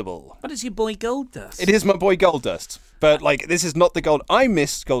uncomfortable. But it's your boy Goldust. It is my boy Goldust. But, this is not the Gold... I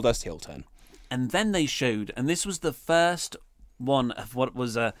missed Goldust heel turn. And then they showed, and this was the first one of what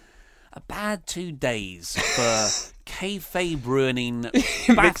was a bad 2 days for kayfabe ruining,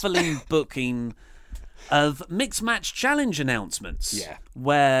 baffling booking of Mixed Match Challenge announcements. Yeah.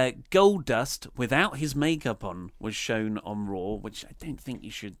 Where Goldust, without his makeup on, was shown on Raw, which I don't think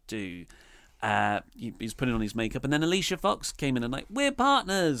you should do. He's putting on his makeup, and then Alicia Fox came in and we're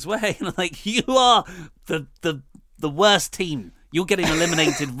partners, way, and I'm you are the worst team. You're getting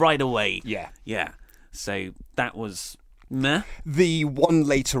eliminated right away. Yeah. So that was meh. The one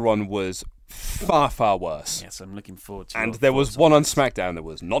later on was far, far worse. Yes, I'm looking forward to it. And there was one on SmackDown that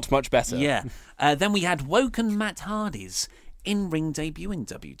was not much better. Yeah. Then we had Woken Matt Hardy's in-ring debut in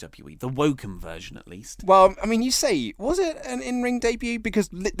WWE. The Woken version, at least. Well, I mean, you say, was it an in-ring debut? Because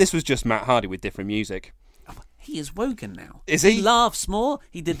this was just Matt Hardy with different music. He is Woken now. Is he? He laughs more.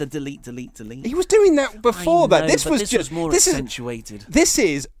 He did the delete. He was doing that before that. This was more accentuated. This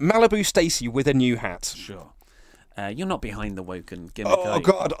is Malibu Stacy with a new hat. Sure. You're not behind the Woken gimmick. Oh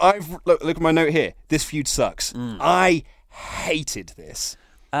God! Look at my note here. This feud sucks. I hated this.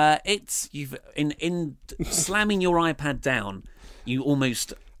 You've in slamming your iPad down, you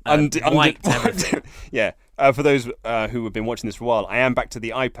almost wiped everything. Yeah. For those who have been watching this for a while, I am back to the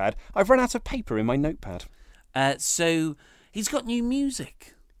iPad. I've run out of paper in my notepad. So he's got new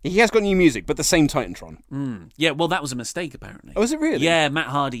music. He has got new music, but the same Titantron. Yeah, well, that was a mistake, apparently. Oh, is it really? Yeah, Matt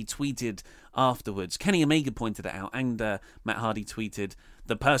Hardy tweeted afterwards. Kenny Omega pointed it out, and Matt Hardy tweeted,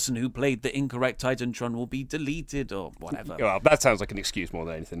 the person who played the incorrect Titantron will be deleted, or whatever. Well, that sounds like an excuse more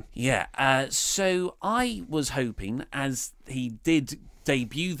than anything. Yeah, so I was hoping, as he did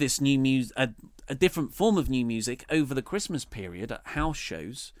debut this new music, a different form of new music over the Christmas period at house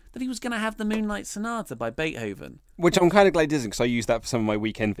shows, that he was going to have the Moonlight Sonata by Beethoven. Which I'm kind of glad he isn't, because I use that for some of my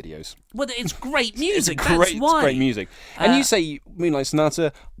weekend videos. Well, it's great music, It's great music. And you say Moonlight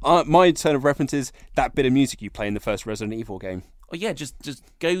Sonata, my turn of reference is that bit of music you play in the first Resident Evil game. Oh yeah, just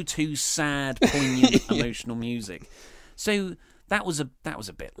go to sad, poignant, emotional music. So that was a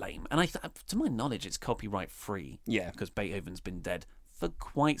bit lame, and to my knowledge, it's copyright free. Yeah, because Beethoven's been dead for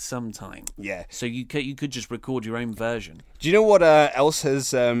quite some time. Yeah, so you could just record your own version. Do you know what else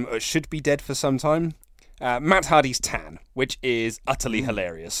has should be dead for some time? Matt Hardy's tan, which is utterly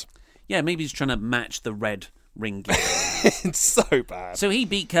hilarious. Yeah, maybe he's trying to match the red ring gear. It's so bad. So he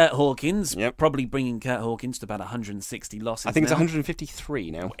beat Kurt Hawkins, probably bringing Kurt Hawkins to about 160 losses. I think it's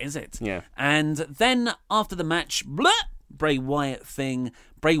 153 now. Is it? Yeah. And then after the match, Bray Wyatt thing.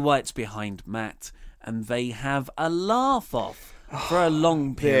 Bray Wyatt's behind Matt, and they have a laugh off for a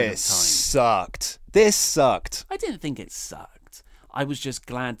long period of time. This sucked. I didn't think it sucked. I was just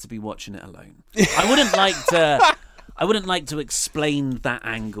glad to be watching it alone. I wouldn't like to explain that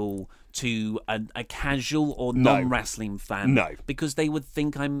angle to a casual or non-wrestling fan. No. Because they would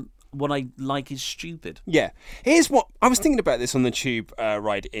think what I like is stupid. Yeah. Here's what... I was thinking about this on the tube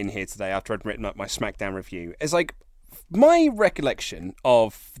ride in here today after I'd written up my SmackDown review. It's like, my recollection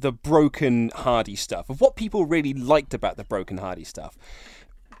of the Broken Hardy stuff, of what people really liked about the Broken Hardy stuff,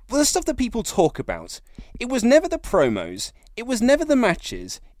 well, the stuff that people talk about, it was never the promos, it was never the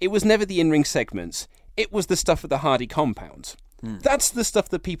matches, it was never the in-ring segments, it was the stuff at the Hardy compound. That's the stuff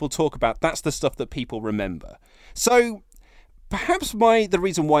that people talk about. That's the stuff that people remember. So Perhaps the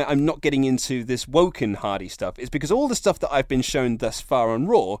reason why I'm not getting into this Woken Hardy stuff is because all the stuff that I've been shown thus far on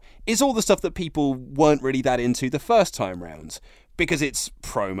Raw is all the stuff that people weren't really that into the first time round. Because it's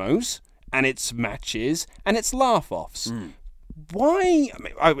promos, and it's matches, and it's laugh-offs. Why?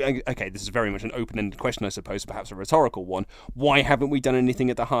 Okay, this is very much an open-ended question, I suppose, perhaps a rhetorical one. Why haven't we done anything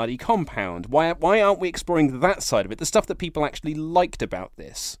at the Hardy compound? Why aren't we exploring that side of it, the stuff that people actually liked about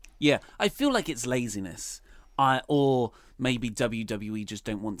this? Yeah, I feel like it's laziness. Or maybe WWE just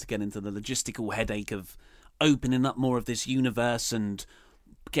don't want to get into the logistical headache of opening up more of this universe and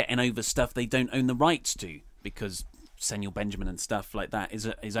getting over stuff they don't own the rights to, because Senor Benjamin and stuff like that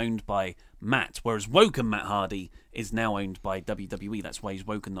is owned by Matt, whereas Woken Matt Hardy is now owned by WWE. That's why he's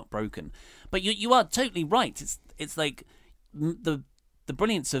woken, not broken. But you are totally right. It's like the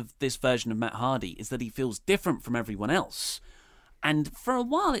brilliance of this version of Matt Hardy is that he feels different from everyone else. And for a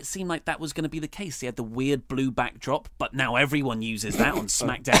while, it seemed like that was going to be the case. He had the weird blue backdrop, but now everyone uses that on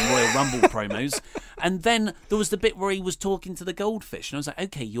SmackDown Royal Rumble promos. And then there was the bit where he was talking to the goldfish. And I was like,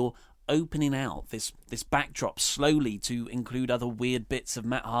 okay, you're opening out this backdrop slowly to include other weird bits of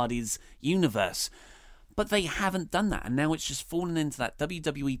Matt Hardy's universe. But they haven't done that. And now it's just fallen into that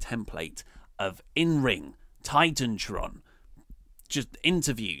WWE template of in-ring, Titantron, just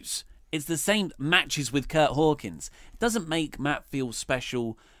interviews. It's the same matches with Kurt Hawkins. It doesn't make Matt feel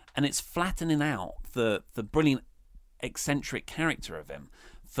special, and it's flattening out the brilliant, eccentric character of him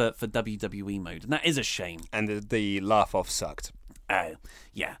for WWE mode, and that is a shame. And the laugh-off sucked.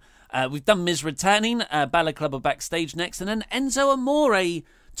 Yeah. We've done Miz returning, Balor Club are backstage next, and then Enzo Amore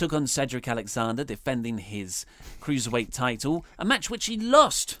took on Cedric Alexander, defending his Cruiserweight title, a match which he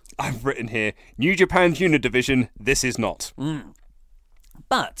lost. I've written here, New Japan's Unidivision, this is not.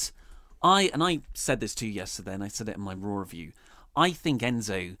 But I said this to you yesterday, and I said it in my Raw review, I think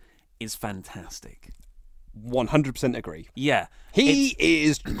Enzo is fantastic. 100% agree. Yeah. He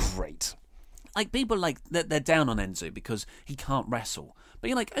is great. Like, people they're down on Enzo because he can't wrestle. But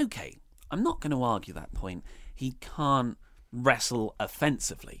you're like, okay, I'm not going to argue that point. He can't wrestle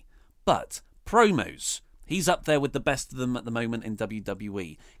offensively. But promos, he's up there with the best of them at the moment in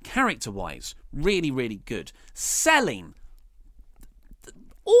WWE. Character-wise, really, really good. Selling,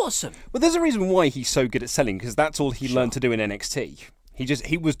 awesome. Well, there's a reason why he's so good at selling, because that's all he learned to do in NXT.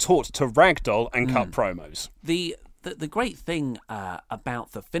 He was taught to ragdoll and cut promos. The great thing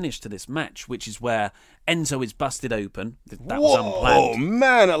about the finish to this match, which is where Enzo is busted open. That was unplanned. Oh,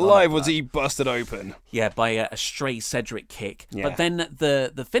 man alive, was he busted open. Yeah, by a stray Cedric kick. Yeah. But then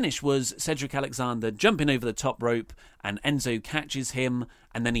the finish was Cedric Alexander jumping over the top rope, and Enzo catches him,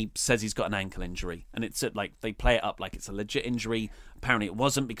 and then he says he's got an ankle injury. And it's like they play it up like it's a legit injury. Apparently it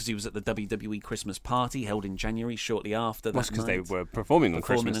wasn't, because he was at the WWE Christmas party held in January shortly after that. That's because they were performing on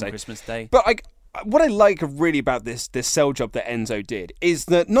Christmas Day. But what I like really about this sell job that Enzo did is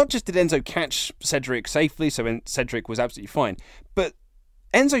that not just did Enzo catch Cedric safely, so Cedric was absolutely fine, but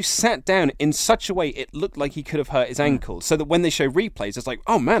Enzo sat down in such a way it looked like he could have hurt his ankle, so that when they show replays, it's like,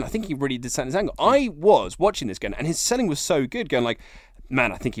 oh man, I think he really did sat on his ankle. I was watching this going, and his selling was so good, going like,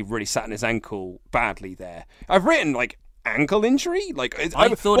 man, I think he really sat on his ankle badly there. I've written like, ankle injury? Like I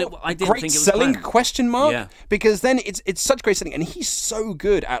didn't great think it was selling planned. question mark? Yeah. Because then it's such great selling, and he's so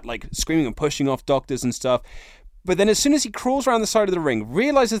good at like screaming and pushing off doctors and stuff. But then as soon as he crawls around the side of the ring,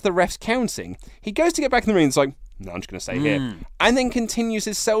 realizes the ref's counting, he goes to get back in the ring and it's like, no, I'm just going to stay here. And then continues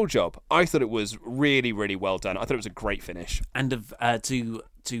his sell job. I thought it was really, really well done. I thought it was a great finish. And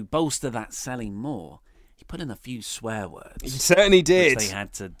to bolster that selling more, he put in a few swear words. He certainly did. Which they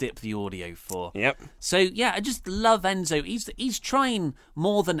had to dip the audio for. Yep. So, yeah, I just love Enzo. He's trying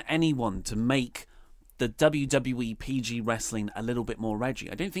more than anyone to make the WWE PG wrestling a little bit more edgy.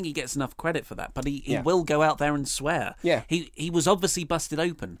 I don't think he gets enough credit for that, but he will go out there and swear. Yeah. He was obviously busted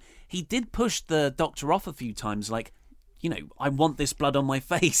open. He did push the doctor off a few times, like, you know, I want this blood on my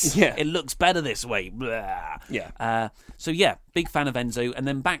face. Yeah. It looks better this way. Blah. Yeah. So, yeah, big fan of Enzo. And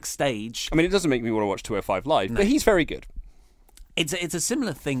then backstage... I mean, it doesn't make me want to watch 205 Live, but he's very good. It's a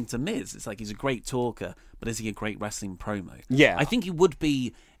similar thing to Miz. It's like he's a great talker, but is he a great wrestling promo? Yeah. I think he would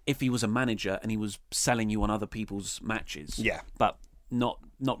be if he was a manager and he was selling you on other people's matches. Yeah. But not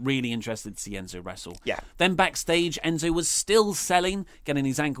really interested to see Enzo wrestle. Yeah. Then backstage, Enzo was still selling, getting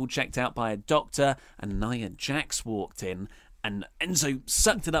his ankle checked out by a doctor, and Nia Jax walked in, and Enzo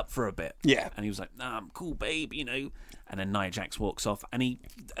sucked it up for a bit. Yeah. And he was like, nah, I'm cool, babe, you know. And then Nia Jax walks off, and he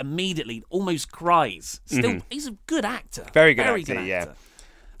immediately almost cries. Still, he's a good actor. Very good actor, yeah.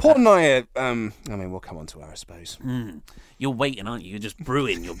 Poor Nia, I mean, we'll come on to her, I suppose. You're waiting, aren't you? You're just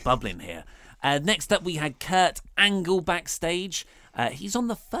brewing. You're bubbling here. Next up, we had Kurt Angle backstage. He's on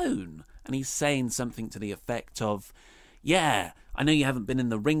the phone, and he's saying something to the effect of, yeah, I know you haven't been in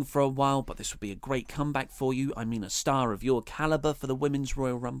the ring for a while, but this would be a great comeback for you. I mean, a star of your caliber for the Women's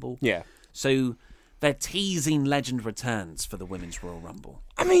Royal Rumble. Yeah. So they're teasing Legend returns for the Women's Royal Rumble.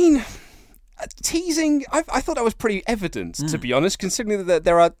 I mean, teasing, I thought that was pretty evident, to be honest, considering that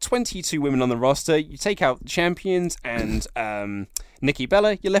there are 22 women on the roster. You take out the champions and Nikki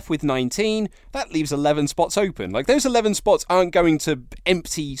Bella, you're left with 19. That leaves 11 spots open. Like, those 11 spots aren't going to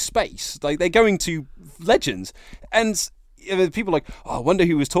empty space. Like, they're going to legends. And people are like, oh, I wonder who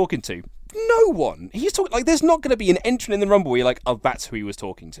he was talking to. No one. He's talking like there's not going to be an entrant in the Rumble where you're like, oh, that's who he was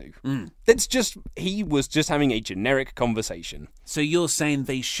talking to. That's just he was just having a generic conversation. So you're saying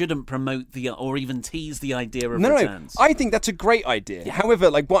they shouldn't promote or even tease the idea of No, returns? I think that's a great idea. Yeah.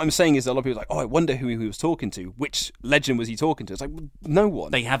 However, like what I'm saying is a lot of people are like, oh, I wonder who he was talking to. Which legend was he talking to? It's like no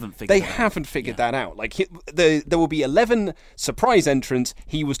one. They haven't figured. That out. Like there will be 11 surprise entrants.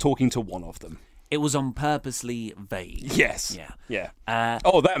 He was talking to one of them. It was on purposely vague. Yes. Yeah.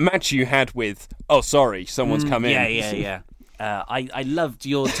 That match you had with. Oh, sorry, someone's come in. Yeah. I loved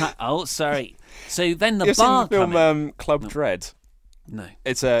your time. Oh, sorry. So then the You've bar seen the film come in. Club Dread. No.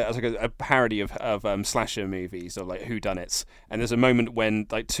 It's a parody of slasher movies or like whodunits, and there's a moment when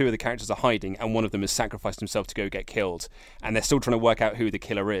like two of the characters are hiding and one of them has sacrificed himself to go get killed, and they're still trying to work out who the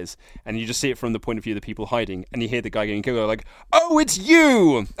killer is, and you just see it from the point of view of the people hiding, and you hear the guy getting killed like, oh, it's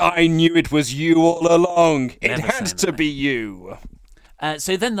you! I knew it was you all along. It had to be you.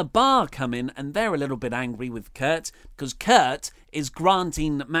 So then the bar come in, and they're a little bit angry with Kurt, because Kurt is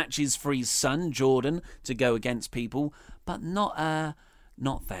granting matches for his son, Jordan, to go against people, but not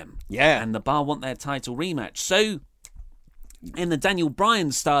them. Yeah. And the bar want their title rematch. So, in the Daniel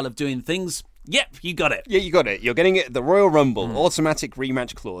Bryan style of doing things, yep, you got it. Yeah, you got it. You're getting it. The Royal Rumble, automatic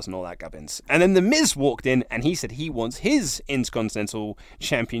rematch clause and all that gubbins. And then The Miz walked in and he said he wants his Intercontinental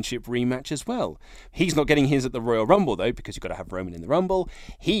Championship rematch as well. He's not getting his at the Royal Rumble, though, because you've got to have Roman in the Rumble.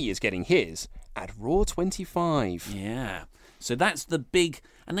 He is getting his at Raw 25. Yeah. So that's the big...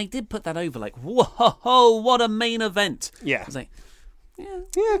 And they did put that over like, whoa, what a main event. Yeah. I was like... Yeah.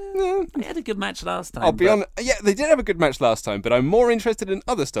 They had a good match last time. I'll be honest. Yeah, they did have a good match last time, but I'm more interested in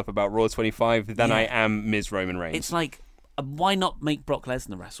other stuff about Raw 25 than I am Miz Roman Reigns. It's like, why not make Brock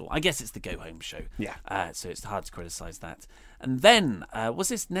Lesnar wrestle? I guess it's the go-home show. Yeah. So it's hard to criticise that. And then, was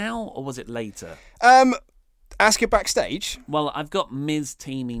this now or was it later? Asuka backstage. Well, I've got Miz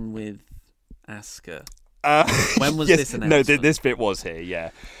teaming with Asuka. When was this announced? No, this bit was here,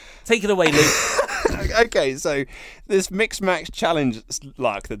 yeah. Take it away, Luke. Okay, so this mixed match challenge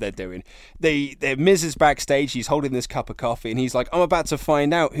lark that they're doing. Miz is backstage, he's holding this cup of coffee, and he's like, I'm about to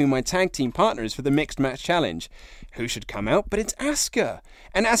find out who my tag team partner is for the mixed match challenge. Who should come out? But it's Asuka.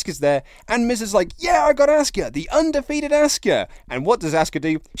 And Asuka's there, and Miz is like, yeah, I got Asuka, the undefeated Asuka. And what does Asuka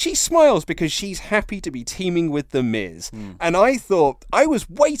do? She smiles because she's happy to be teaming with The Miz. And I was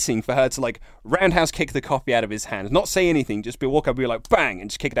waiting for her to like roundhouse kick the coffee out of his hand, not say anything, just walk up and be like, bang, and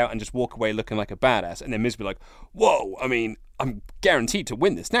just kick it out and just walk away looking like a badass. And then Miz be like, whoa, I mean, I'm guaranteed to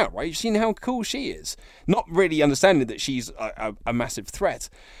win this now, right? You've seen how cool she is. Not really understanding that she's a massive threat.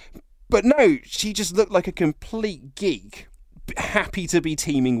 But no, she just looked like a complete geek, happy to be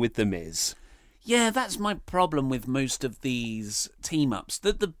teaming with The Miz. Yeah, that's my problem with most of these team-ups.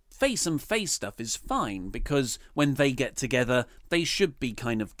 The face and face stuff is fine, because when they get together, they should be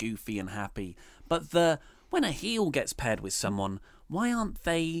kind of goofy and happy. But when a heel gets paired with someone, why aren't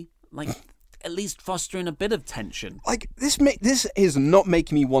they, like, at least fostering a bit of tension? Like, this is not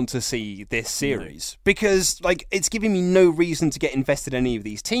making me want to see this series, because, like, it's giving me no reason to get invested in any of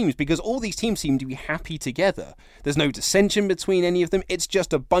these teams, because all these teams seem to be happy together. There's no dissension between any of them. It's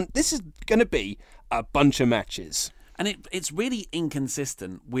just this is going to be a bunch of matches. And it's really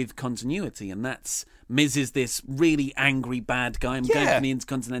inconsistent with continuity, and that's Miz is this really angry bad guy. I'm going for the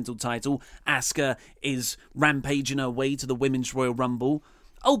Intercontinental title. Asuka is rampaging her way to the Women's Royal Rumble.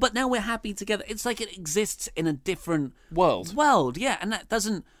 Oh, but now we're happy together. It's like it exists in a different world, yeah, and that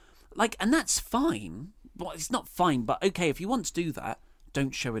doesn't and that's fine. Well, it's not fine, but okay, if you want to do that,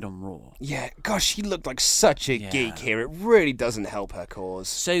 don't show it on Raw. Yeah, gosh, she looked like such a geek here. It really doesn't help her cause.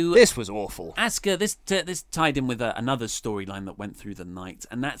 So this was awful. Asuka, this tied in with another storyline that went through the night,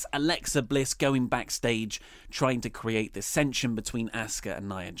 and that's Alexa Bliss going backstage trying to create dissension between Asuka and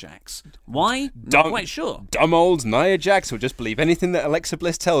Nia Jax. Why? Not quite sure. Dumb old Nia Jax will just believe anything that Alexa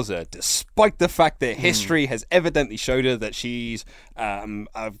Bliss tells her, despite the fact that history has evidently showed her that she's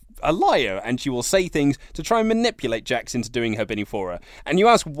a liar, and she will say things to try and manipulate Jax into doing her bidding for her. And you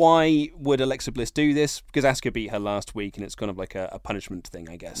ask, why would Alexa Bliss do this? Because Asuka beat her last week, and it's kind of like a punishment thing,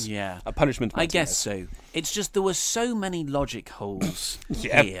 I guess. Yeah. A punishment. I guess so. It's just there were so many logic holes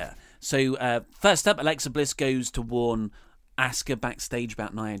here So first up, Alexa Bliss goes to warn Asuka backstage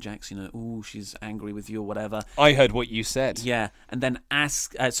about Nia Jax. She's angry with you or whatever. I heard what you said. Yeah, and then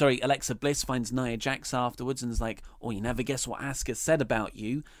Alexa Bliss finds Nia Jax afterwards and is like, you never guess what Asuka said about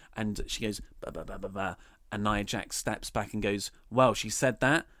you. And she goes, bah, bah, bah, bah, bah. And Nia Jax steps back and goes, well, she said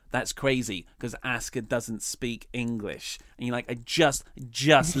that? That's crazy, because Asuka doesn't speak English. And you're like, I just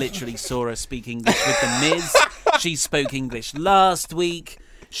literally saw her speak English with The Miz. She spoke English last week.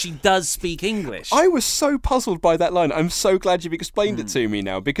 She does speak English. I was so puzzled by that line. I'm so glad you've explained it to me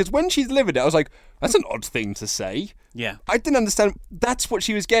now, because when she delivered it, I was like, that's an odd thing to say. Yeah. I didn't understand. That's what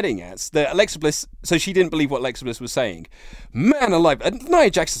she was getting at. The Alexa Bliss, so she didn't believe what Alexa Bliss was saying. Man alive. Nia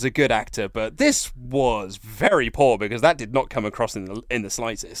Jax is a good actor, but this was very poor, because that did not come across in the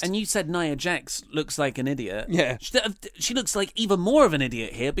slightest. And you said Nia Jax looks like an idiot. Yeah. She looks like even more of an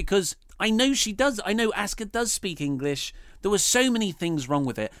idiot here, because I know she does. I know Asuka does speak English. There were so many things wrong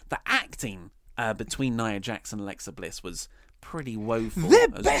with it. The acting between Nia Jax and Alexa Bliss was pretty woeful. They're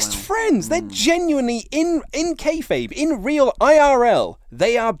best friends. They're genuinely, in kayfabe, in real IRL,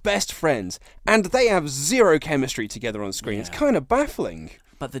 they are best friends. And they have zero chemistry together on screen. Yeah. It's kind of baffling.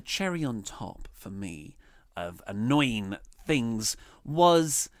 But the cherry on top, for me, of annoying things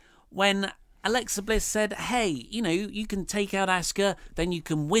was when Alexa Bliss said, hey, you can take out Asuka, then you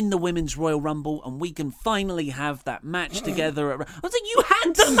can win the Women's Royal Rumble, and we can finally have that match together. I was like, you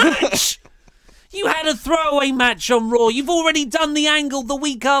had the match! You had a throwaway match on Raw. You've already done the angle the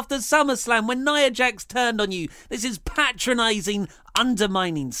week after SummerSlam when Nia Jax turned on you. This is patronising,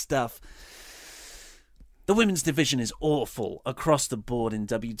 undermining stuff. The women's division is awful across the board in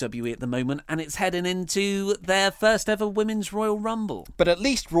WWE at the moment, and it's heading into their first ever Women's Royal Rumble. But at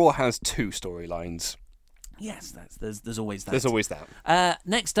least Raw has two storylines. Yes, there's always that. There's always that.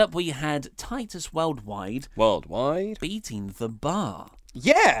 Next up, we had Titus Worldwide beating The Bar.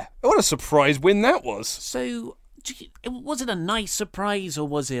 Yeah, what a surprise win that was. So, was it a nice surprise, or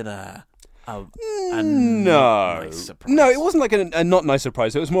was it a no nice surprise? No, it wasn't like a not nice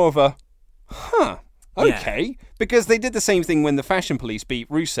surprise. It was more of a okay, yeah. Because they did the same thing when the Fashion Police beat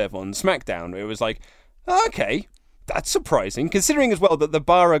Rusev on SmackDown. It was like, okay, that's surprising, considering as well that the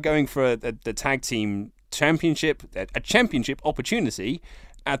Bar are going for the tag team championship, a championship opportunity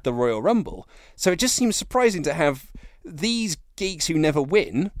at the Royal Rumble. So it just seems surprising to have these geeks who never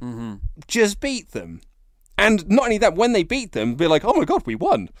win just beat them. And not only that, when they beat them, be like, oh my god, we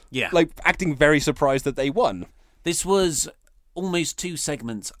won. Yeah. Like, acting very surprised that they won. This was almost 2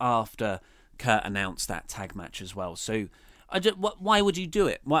 segments after Kurt announced that tag match as well. So why would you do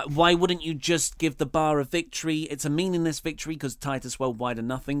it? Why wouldn't you just give the Bar a victory? It's a meaningless victory because Titus Worldwide are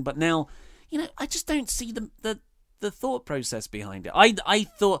nothing. But now, I just don't see the thought process behind it. I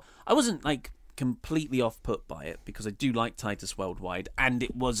thought, I wasn't like completely off put by it because I do like Titus Worldwide, and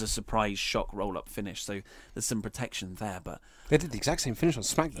it was a surprise shock roll up finish, so there's some protection there. But they did the exact same finish on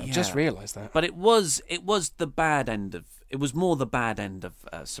SmackDown. Yeah. Just realised that. But it was the bad end of it was more the bad end of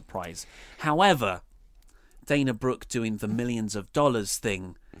surprise. However, Dana Brooke doing the millions of dollars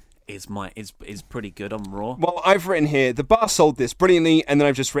thing is pretty good on Raw. Well, I've written here the Bar sold this brilliantly, and then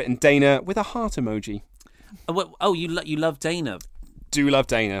I've just written Dana with a heart emoji. Oh, you love Dana? Do love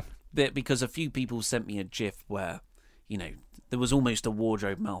Dana. Because a few people sent me a GIF where, there was almost a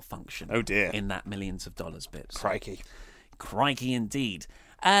wardrobe malfunction. Oh dear! In that millions of dollars bit. Crikey indeed.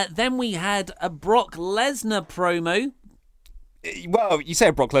 Then we had a Brock Lesnar promo. Well, you say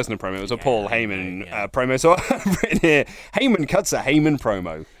a Brock Lesnar promo. It was a Paul Heyman promo. So I've written here, Heyman cuts a Heyman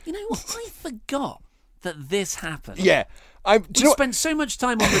promo. You know what? I forgot that this happened. Yeah. We spent so much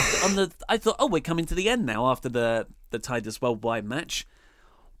time on the. I thought, we're coming to the end now after the Titus Worldwide match.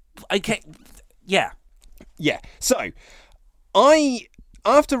 Okay, yeah. So,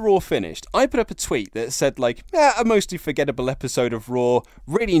 after Raw finished, I put up a tweet that said, a mostly forgettable episode of Raw.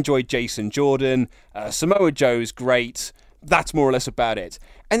 Really enjoyed Jason Jordan. Samoa Joe's great. That's more or less about it.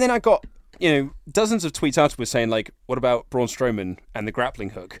 And then I got, dozens of tweets afterwards saying, what about Braun Strowman and the grappling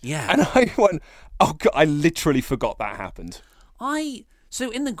hook? Yeah. And I went, oh God, I literally forgot that happened. So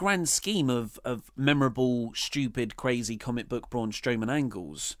in the grand scheme of memorable, stupid, crazy comic book Braun Strowman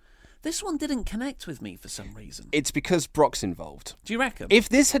angles, this one didn't connect with me for some reason. It's because Brock's involved. Do you reckon? If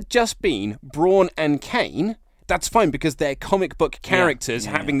this had just been Braun and Kane, that's fine because they're comic book characters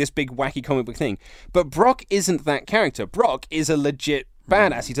having this big wacky comic book thing. But Brock isn't that character. Brock is a legit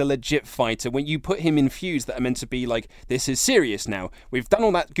badass. He's a legit fighter. When you put him in feuds that are meant to be like, this is serious now. We've done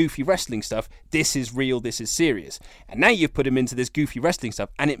all that goofy wrestling stuff. This is real. This is serious. And now you've put him into this goofy wrestling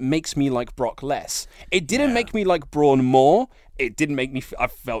stuff, and it makes me like Brock less. It didn't make me like Braun more. It didn't make me... I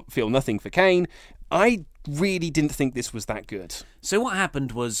feel nothing for Kane. I really didn't think this was that good. So what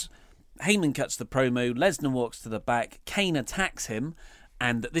happened was Heyman cuts the promo, Lesnar walks to the back, Kane attacks him,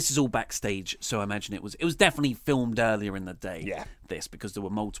 and this is all backstage, so I imagine it was definitely filmed earlier in the day, this, because there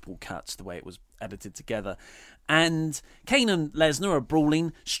were multiple cuts, the way it was edited together. And Kane and Lesnar are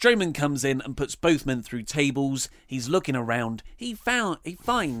brawling, Strowman comes in and puts both men through tables, he's looking around, he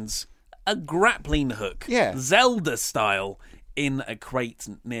finds a grappling hook, Zelda style, in a crate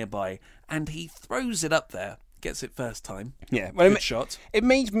nearby, and he throws it up there. Gets it first time. Yeah, well, good shot. It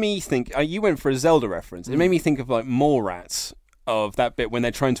made me think. You went for a Zelda reference. It made me think of like Mallrats, of that bit when they're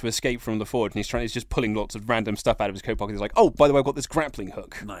trying to escape from the Forge, and he's just pulling lots of random stuff out of his coat pocket. He's like, "Oh, by the way, I've got this grappling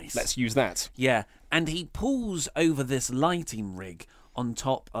hook. Nice. Let's use that." Yeah, and he pulls over this lighting rig on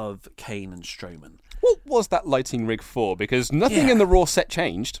top of Kane and Strowman. What was that lighting rig for? Because nothing in the Raw set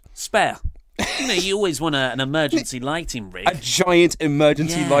changed. Spare. You know, you always want an emergency lighting rig. A giant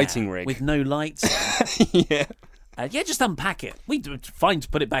emergency lighting rig. With no lights. Yeah. Just unpack it. We do fine to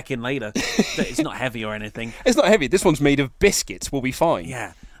put it back in later. It's not heavy or anything. It's not heavy. This one's made of biscuits. We'll be fine.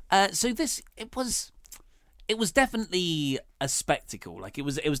 Yeah. So it was definitely a spectacle. Like it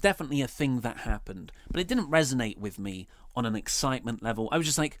was definitely a thing that happened, but it didn't resonate with me on an excitement level. I was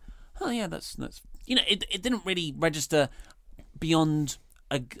just like, oh yeah, that's you know, it didn't really register beyond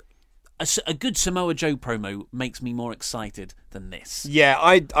a good Samoa Joe promo makes me more excited than this. Yeah,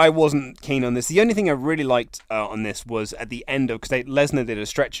 I wasn't keen on this. The only thing I really liked on this was at the end of, because Lesnar did a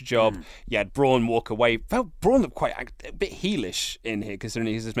stretcher job. You had Braun walk away. Braun looked quite a bit heelish in here,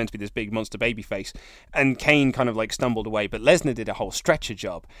 considering he's meant to be this big monster baby face. And Kane kind of like stumbled away, but Lesnar did a whole stretcher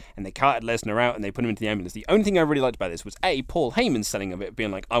job, and they carted Lesnar out and they put him into the ambulance. The only thing I really liked about this was Paul Heyman's selling of it, being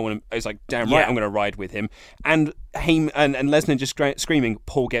like, I was like, damn right, I'm going to ride with him, and Heyman and Lesnar just screaming,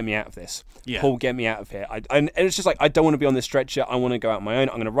 Paul, get me out of this. Yeah. Paul, get me out of here. And it's just like, I don't want to be on this stretcher. I want to go out on my own.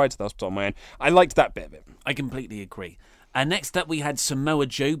 I'm going to ride to the hospital on my own. I liked that bit of it. I completely agree. Next up, we had Samoa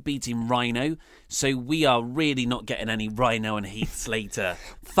Joe beating Rhino. So we are really not getting any Rhino and Heath Slater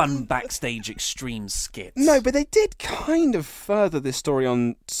fun backstage extreme skits. No, but they did kind of further this story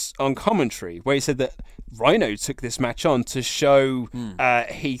on commentary, where he said that Rhino took this match on to show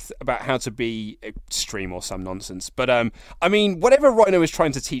Heath about how to be extreme or some nonsense. But, I mean, whatever Rhino is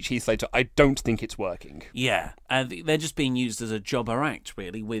trying to teach Heath Slater, I don't think it's working. Yeah, they're just being used as a jobber act,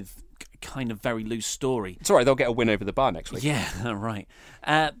 really, with kind of very loose story. It's all right, they'll get a win over the bar next week. Yeah, right.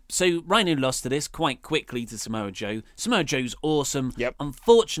 So Rhino lost to this quite quickly to Samoa Joe. Samoa Joe's awesome. Yep.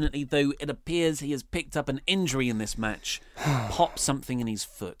 Unfortunately, though, it appears he has picked up an injury in this match. Popped something in his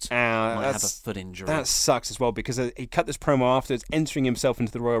foot. Might have a foot injury. That sucks as well, because he cut this promo afterwards, entering himself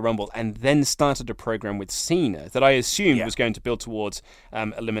into the Royal Rumble, and then started a program with Cena that I assumed was going to build towards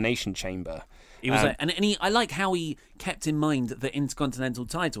Elimination Chamber. He was I like how he kept in mind the Intercontinental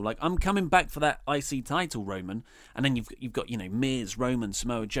title. Like, I'm coming back for that IC title, Roman. And then you've got, you know, Miz, Roman,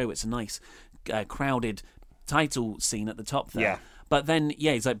 Samoa Joe. It's a nice crowded title scene at the top there. Yeah. But then,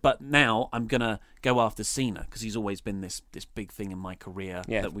 he's like, but now I'm going to go after Cena, because he's always been this big thing in my career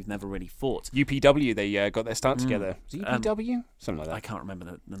that we've never really fought. UPW, they got their start together. Was it UPW? Something like that. I can't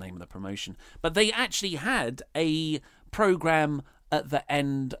remember the name of the promotion. But they actually had a program at the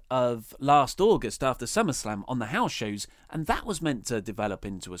end of last August after SummerSlam on the house shows, and that was meant to develop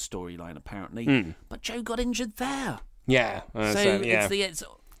into a storyline apparently, but Joe got injured there. Yeah. It's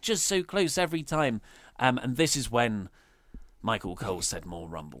just so close every time, and this is when Michael Cole said more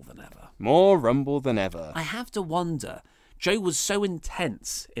Rumble than ever. More Rumble than ever. I have to wonder, Joe was so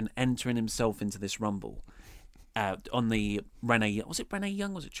intense in entering himself into this Rumble on the was it Renee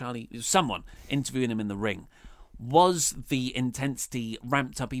Young, was it Charlie? It was someone interviewing him in the ring. Was the intensity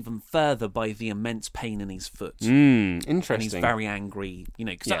ramped up even further by the immense pain in his foot? Interesting. And he's very angry, you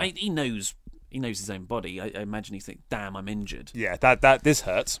know, because he knows his own body. I imagine he's thinking, damn, I'm injured. Yeah, this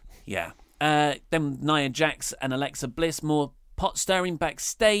hurts. Yeah. Then Nia Jax and Alexa Bliss, more pot stirring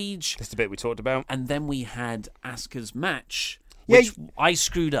backstage. That's the bit we talked about. And then we had Asuka's match, which I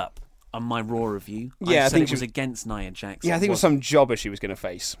screwed up on my Raw review. Yeah, I think it was against Nia Jax. Yeah, I think it was some jobber she was going to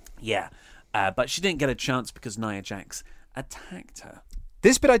face. Yeah. But she didn't get a chance because Nia Jax attacked her.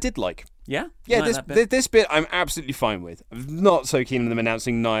 This bit I did like. Yeah? Yeah, this bit I'm absolutely fine with. I'm not so keen on them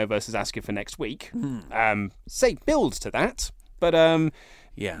announcing Nia versus Asuka for next week. Say build to that. But,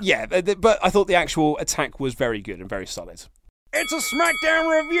 yeah, but I thought the actual attack was very good and very solid. It's a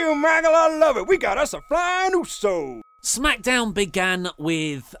SmackDown review, Maggle. I love it. We got us a flying Uso. SmackDown began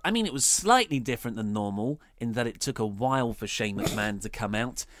with, I mean, it was slightly different than normal in that it took a while for Shane McMahon to come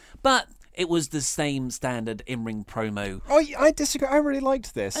out, but it was the same standard in-ring promo. Oh, I disagree. I really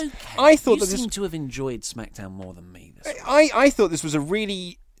liked this. Okay. I thought you seem to have enjoyed SmackDown more than me this week. I thought this was a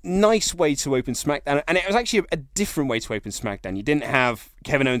really nice way to open SmackDown, and it was actually a different way to open SmackDown. You didn't have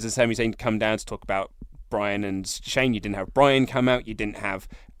Kevin Owens and Sami Zayn come down to talk about Bryan and Shane. You didn't have Bryan come out. You didn't have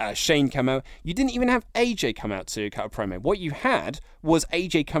Shane come out. You didn't even have AJ come out to cut a promo. What you had was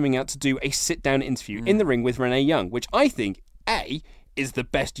AJ coming out to do a sit-down interview in the ring with Renee Young, which I think, A, is the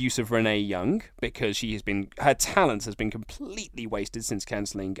best use of Renee Young, because her talent has been completely wasted since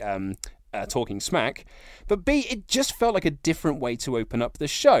cancelling Talking Smack, but B, it just felt like a different way to open up the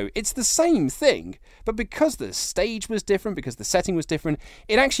show. It's the same thing, but because the stage was different, because the setting was different,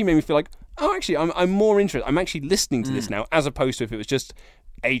 it actually made me feel like, oh, actually, I'm more interested. I'm actually listening to this now, as opposed to if it was just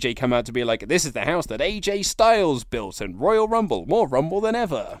AJ come out to be like, this is the house that AJ Styles built, and Royal Rumble, more Rumble than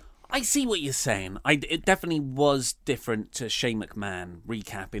ever. I see what you're saying. It definitely was different to Shane McMahon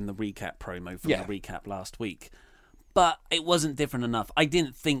recapping the recap promo from the recap last week. But it wasn't different enough. I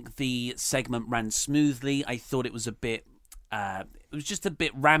didn't think the segment ran smoothly. I thought it was it was just a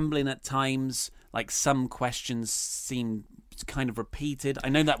bit rambling at times. Like some questions seemed kind of repeated. I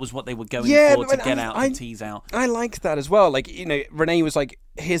know that was what they were going for to get out and tease out. I like that as well. Like, Renee was like,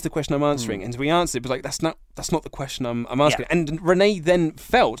 here's the question I'm answering. And we answered, it was like, that's not the question I'm asking. Yeah. And Renee then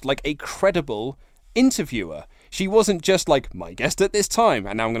felt like a credible interviewer. She wasn't just like, my guest at this time,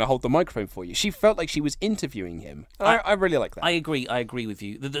 and now I'm going to hold the microphone for you. She felt like she was interviewing him. I really like that. I agree with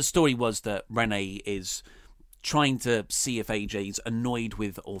you. The story was that Renee is trying to see if AJ's annoyed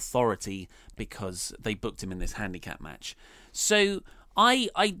with authority because they booked him in this handicap match. So I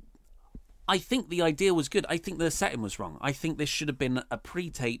think the idea was good. I think the setting was wrong. I think this should have been a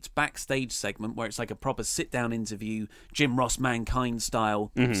pre-taped backstage segment where it's like a proper sit-down interview, Jim Ross Mankind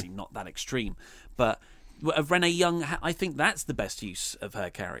style. Obviously not that extreme, but of Renee Young, I think that's the best use of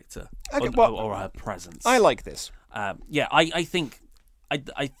her character or her presence. I like this. I think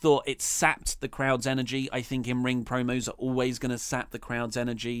I thought it sapped the crowd's energy. I think in-ring promos are always going to sap the crowd's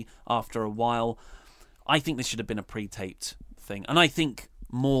energy after a while. I think this should have been a pre-taped thing, and I think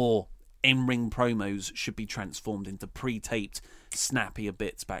more in-ring promos should be transformed into pre-taped, snappier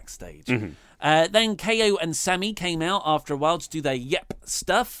bits backstage. Then KO and Sami came out after a while to do their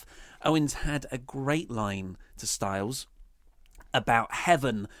stuff. Owens had a great line to Styles about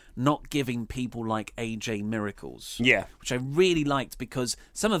heaven not giving people like AJ miracles. Yeah. Which I really liked, because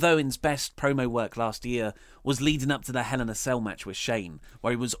some of Owens' best promo work last year was leading up to the Hell in a Cell match with Shane,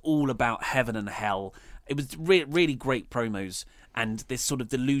 where he was all about heaven and hell. It was really great promos, and this sort of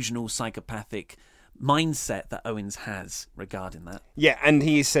delusional, psychopathic mindset that Owens has regarding that. Yeah, and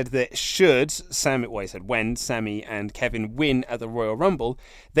he said that when Sami and Kevin win at the Royal Rumble,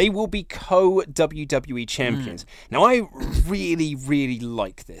 they will be co-WWE champions. Now, I really, really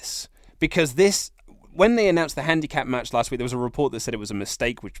like this, because when they announced the handicap match last week, there was a report that said it was a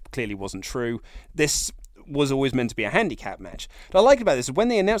mistake, which clearly wasn't true. This was always meant to be a handicap match. What I liked about this is when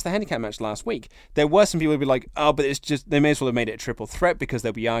they announced the handicap match last week, there were some people who'd be like, oh, but it's just, they may as well have made it a triple threat because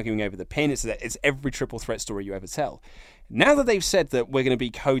they'll be arguing over the pin. It's every triple threat story you ever tell. Now that they've said that we're going to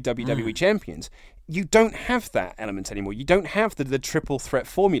be co-WWE champions, you don't have that element anymore. You don't have the triple threat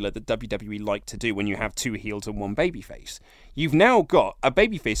formula that WWE like to do when you have two heels and one babyface. You've now got a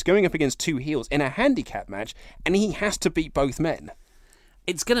babyface going up against two heels in a handicap match, and he has to beat both men.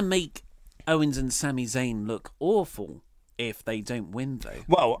 It's going to make Owens and Sami Zayn look awful if they don't win, though.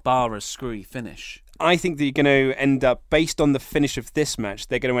 Well, bar a screwy finish. I think they're going to end up, based on the finish of this match,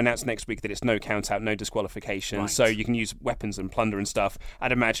 they're going to announce next week that it's no count-out, no disqualification, right. So you can use weapons and plunder and stuff.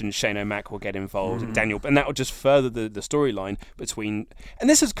 I'd imagine Shane O'Mac will get involved, and Daniel, and that will just further the storyline between... And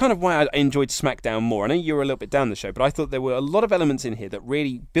this is kind of why I enjoyed SmackDown more. I know you were a little bit down the show, but I thought there were a lot of elements in here that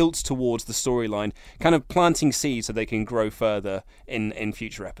really built towards the storyline, kind of planting seeds so they can grow further in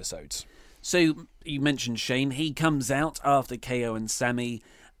future episodes. So you mentioned Shane. He comes out after KO and Sami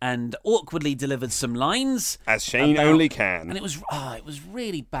and awkwardly delivered some lines, as Shane only can. And it was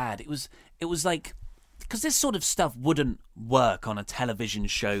really bad. It was like, because this sort of stuff wouldn't work on a television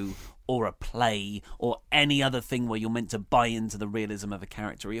show or a play or any other thing where you're meant to buy into the realism of a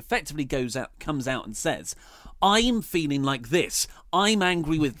character. He effectively comes out and says, I'm feeling like this. I'm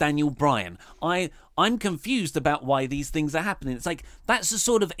angry with Daniel Bryan. I'm confused about why these things are happening. It's like, that's the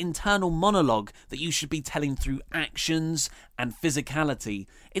sort of internal monologue that you should be telling through actions and physicality.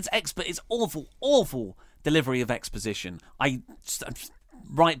 It's awful delivery of exposition. I'm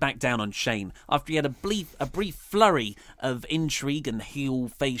right back down on Shane after he had a brief flurry of intrigue and heel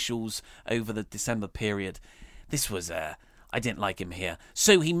facials over the December period. This was I didn't like him here.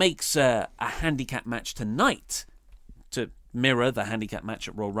 So he makes a handicap match tonight to mirror the handicap match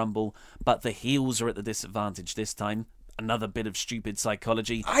at Royal Rumble, but the heels are at the disadvantage this time. another bit of stupid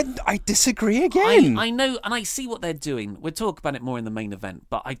psychology. I disagree again. I know, and I see what they're doing. We'll talk about it more in the main event,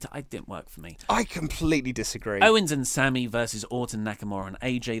 but it didn't work for me. I completely disagree. Owens and Sammy versus Orton, Nakamura and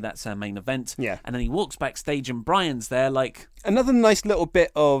AJ, that's our main event. Yeah. And then he walks backstage and Bryan's there like... Another nice little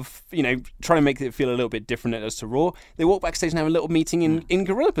bit of, trying to make it feel a little bit different as to Raw. They walk backstage and have a little meeting in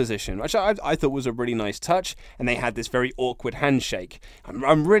gorilla position, which I thought was a really nice touch. And they had this very awkward handshake.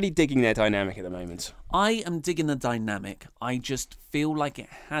 I'm really digging their dynamic at the moment. I am digging the dynamic. I just feel like it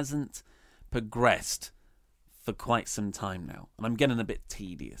hasn't progressed for quite some time now. And I'm getting a bit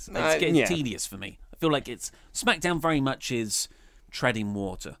tedious. It's getting tedious for me. I feel like SmackDown very much is treading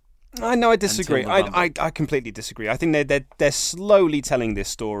water. I know, I disagree. I completely disagree. I think they're slowly telling this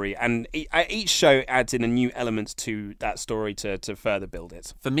story, and each show adds in a new element to that story to further build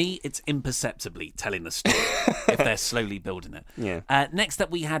it. For me, it's imperceptibly telling the story if they're slowly building it. Yeah. Next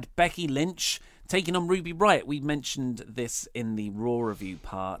up, we had Becky Lynch taking on Ruby Riott. We mentioned this in the Raw review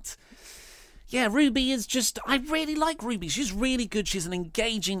part. Yeah, Ruby is just... I really like Ruby. She's really good. She's an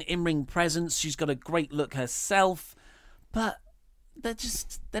engaging in-ring presence. She's got a great look herself, but...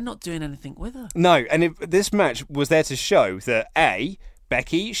 They're not doing anything with her. No, and this match was there to show that A,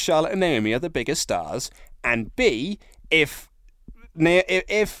 Becky, Charlotte and Naomi are the biggest stars, and B, if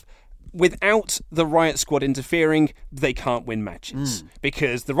without the Riot Squad interfering, they can't win matches.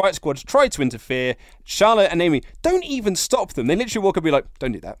 Because the Riot Squad tried to interfere, Charlotte and Naomi don't even stop them. They literally walk up and be like,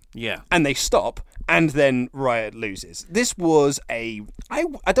 don't do that. Yeah. And they stop, and then Riot loses. This was I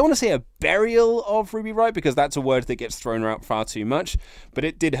don't want to say a burial of Ruby Riott, because that's a word that gets thrown out far too much, but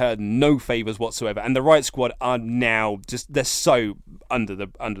it did her no favours whatsoever. And the Riot Squad are now they're so under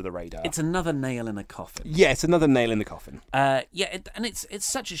the radar. It's another nail in a coffin. Yeah, it's another nail in the coffin. And it's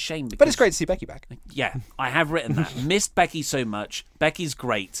such a shame because... But it's great to see Becky back. Yeah, I have written that. Missed Becky so much. Becky's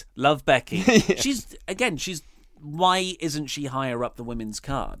great. Love Becky. Yeah. She's why isn't she higher up the women's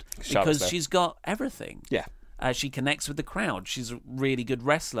card? Because she's got everything. Yeah. She connects with the crowd. She's a really good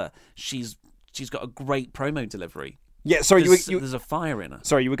wrestler. She's got a great promo delivery. Yeah, sorry, there's a fire in her.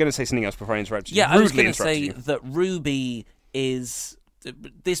 Sorry, you were going to say something else before I interrupted you. Yeah, I was going to say that Ruby is...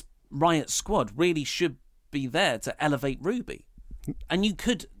 This Riot Squad really should be there to elevate Ruby. And you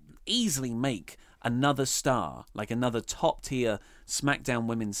could easily make another star, like another top-tier SmackDown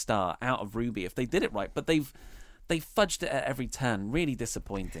women's star out of Ruby if they did it right. But they've fudged it at every turn. Really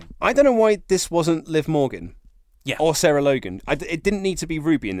disappointing. I don't know why this wasn't Liv Morgan. Yeah. Or Sarah Logan. It didn't need to be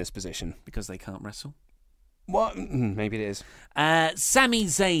Ruby in this position. Because they can't wrestle? What? Maybe it is. Sami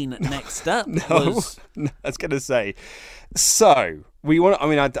Zayn next up. No, I was going to say. So,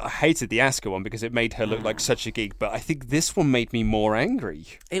 I hated the Asuka one because it made her look like such a geek, but I think this one made me more angry.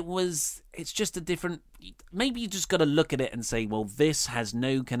 It's just a different... Maybe you just got to look at it and say, well, this has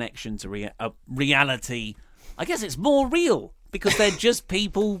no connection to reality. I guess it's more real. Because they're just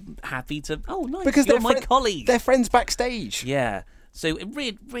people happy to... Oh, nice, because you're my colleague. They're friends backstage. Yeah. So it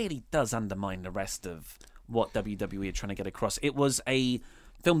really does undermine the rest of what WWE are trying to get across. It was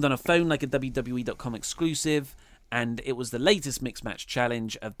filmed on a phone, like a WWE.com exclusive, and it was the latest Mixed Match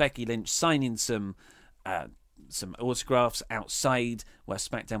Challenge of Becky Lynch signing some autographs outside where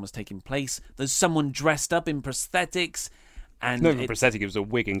SmackDown was taking place. There's someone dressed up in prosthetics. And not even prosthetic, it was a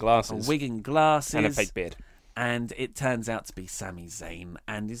wig and glasses. And a fake beard. And it turns out to be Sami Zayn,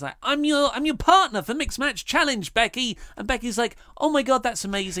 and he's like, "I'm your partner for Mixed Match Challenge, Becky." And Becky's like, "Oh my god, that's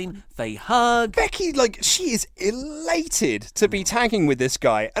amazing." They hug. Becky, she is elated to be tagging with this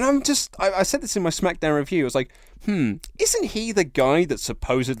guy, and I said this in my SmackDown review. I was like, isn't he the guy that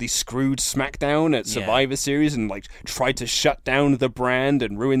supposedly screwed SmackDown at Survivor Series and tried to shut down the brand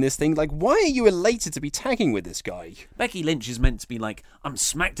and ruin this thing? Why are you elated to be tagging with this guy? Becky Lynch is meant to be like, "I'm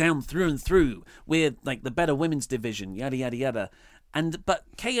SmackDown through and through. We're the better women's division, yada yada yada." But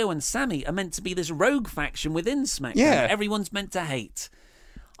KO and Sammy are meant to be this rogue faction within SmackDown. Yeah. Everyone's meant to hate.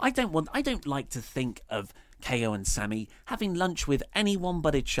 I don't like to think of KO and Sammy having lunch with anyone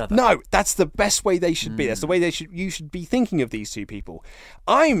but each other. No, that's the best way they should be. That's the way you should be thinking of these two people.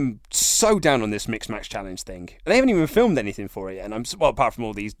 I'm so down on this Mixed Match Challenge thing. They haven't even filmed anything for it yet, and apart from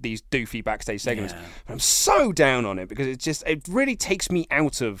all these doofy backstage segments. Yeah. I'm so down on it because it really takes me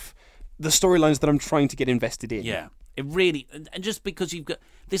out of the storylines that I'm trying to get invested in. Yeah. It really, and just because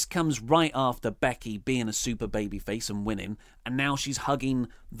this comes right after Becky being a super babyface and winning, and now she's hugging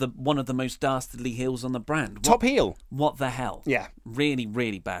one of the most dastardly heels on the brand. Top heel. What the hell? Yeah. Really,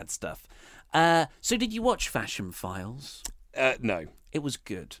 really bad stuff. So did you watch Fashion Files? No. It was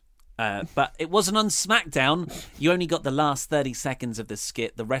good. But it wasn't on SmackDown. You only got the last 30 seconds of the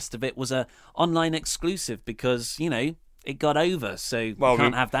skit. The rest of it was a online exclusive because, it got over, so we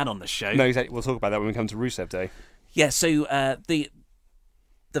can't have that on the show. No, exactly. We'll talk about that when we come to Rusev Day. Yeah, so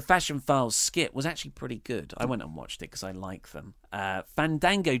the Fashion Files skit was actually pretty good. I went and watched it because I like them.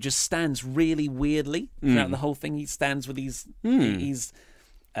 Fandango just stands really weirdly throughout the whole thing. He stands with his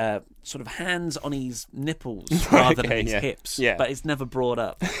sort of hands on his nipples rather than his hips, but it's never brought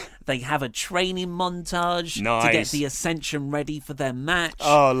up. They have a training montage to get the Ascension ready for their match.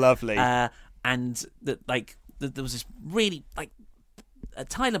 Oh, lovely. And there was this really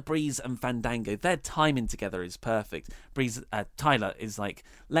Tyler Breeze and Fandango, their timing together is perfect. Tyler is like,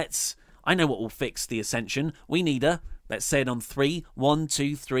 I know what will fix the Ascension. We need let's say it on 3. 1,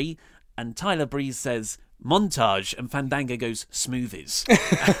 2, 3. And Tyler Breeze says, montage, and Fandango goes, smoothies.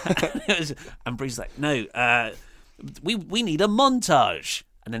 And Breeze is like, no, we need a montage.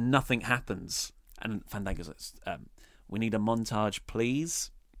 And then nothing happens. And Fandango's like, we need a montage,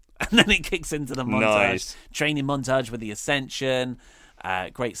 please. And then it kicks into the montage. Training montage with the Ascension.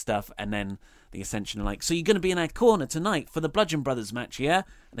 Great stuff. And then the Ascension are like, so you're going to be in our corner tonight for the Bludgeon Brothers match, yeah?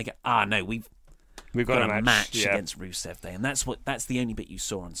 And they go, no, we've got a match against Rusev Day. And that's the only bit you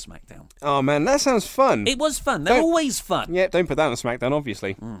saw on SmackDown. Oh, man, that sounds fun. It was fun. They're always fun. Yeah, don't put that on SmackDown,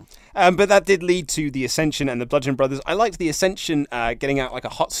 obviously. But that did lead to the Ascension and the Bludgeon Brothers. I liked the Ascension getting out like a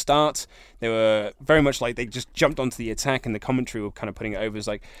hot start. They were very much like they just jumped onto the attack, and the commentary were kind of putting it over as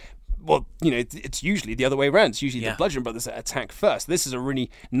like, well, it's usually the other way around. It's usually the Bludgeon Brothers that attack first. This is a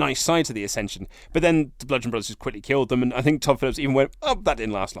really nice side to the Ascension. But then the Bludgeon Brothers just quickly killed them, and I think Todd Phillips even went, that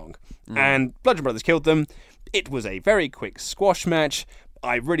didn't last long. And Bludgeon Brothers killed them. It was a very quick squash match.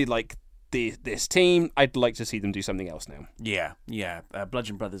 I really like this team. I'd like to see them do something else now. Yeah.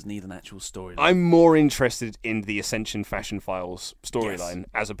 Bludgeon Brothers need an actual storyline. I'm more interested in the Ascension Fashion Files storyline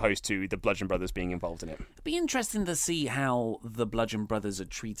as opposed to the Bludgeon Brothers being involved in it. It'd be interesting to see how the Bludgeon Brothers are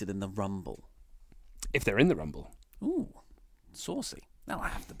treated in the Rumble. If they're in the Rumble. Ooh, saucy. No, I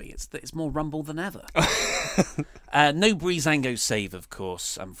have to be. It's more Rumble than ever. No Breezango save, of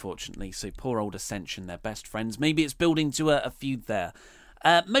course, unfortunately. So poor old Ascension, their best friends. Maybe it's building to a feud there.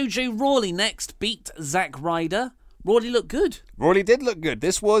 Mojo Rawley next beat Zack Ryder. Rawley looked good. Rawley did look good.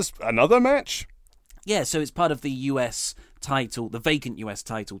 This was another match. Yeah, so it's part of the US title, the vacant US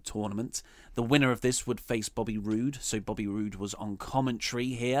title tournament. The winner of this would face Bobby Roode. So Bobby Roode was on commentary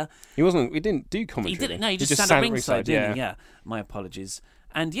here. He didn't do commentary. He didn't. No, he just sat at ringside, didn't he? Yeah. My apologies.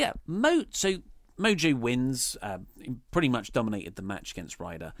 And yeah, Mojo wins. Pretty much dominated the match against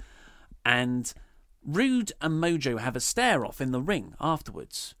Ryder. And Roode and Mojo have a stare-off in the ring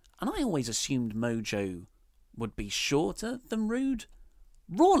afterwards. And I always assumed Mojo would be shorter than Roode.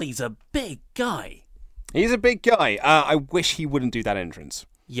 Rawley's a big guy. He's a big guy. I wish he wouldn't do that entrance.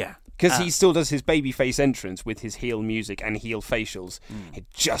 Yeah. Because he still does his babyface entrance with his heel music and heel facials. It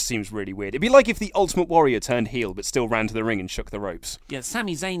just seems really weird. It'd be like if the Ultimate Warrior turned heel but still ran to the ring and shook the ropes. Yeah,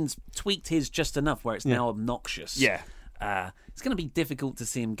 Sami Zayn's tweaked his just enough where it's now obnoxious. Yeah. It's going to be difficult to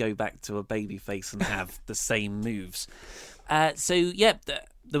see him go back to a babyface and have the same moves. There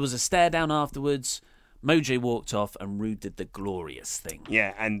was a stare down afterwards. Mojo walked off and Roode did the glorious thing.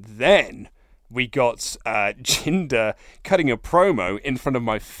 Yeah, and then we got Jinder cutting a promo in front of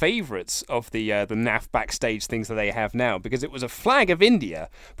my favourites of the NAF backstage things that they have now, because it was a flag of India.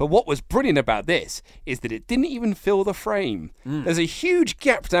 But what was brilliant about this is that it didn't even fill the frame. There's a huge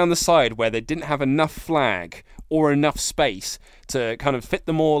gap down the side where they didn't have enough flag or enough space to kind of fit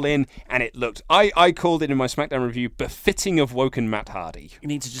them all in, and it looked, I called it in my SmackDown review, befitting of Woken Matt Hardy. You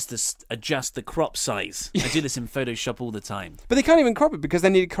need to just adjust the crop size. I do this in Photoshop all the time. But they can't even crop it because they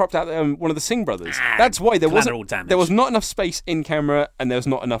needed cropped out one of the Singh brothers. That's why there was not enough space in camera and there was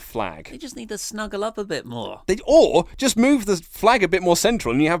not enough flag. They just need to snuggle up a bit more. Or just move the flag a bit more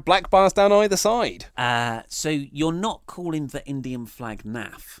central and you have black bars down either side. So you're not calling the Indian flag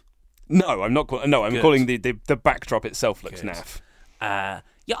NAF? No, I'm not. I'm calling the backdrop itself looks naff.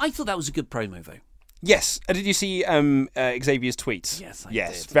 Yeah, I thought that was a good promo though. Yes. Did you see Xavier's tweets? Yes, I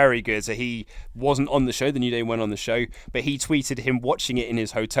did. did. Very good. So he wasn't on the show. The New Day went on the show, but he tweeted him watching it in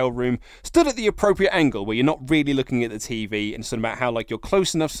his hotel room, stood at the appropriate angle where you're not really looking at the TV, and something about how you're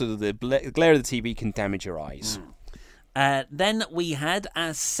close enough so that the glare of the TV can damage your eyes. Then we had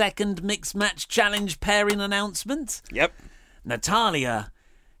our second mixed match challenge pairing announcement. Yep. Natalya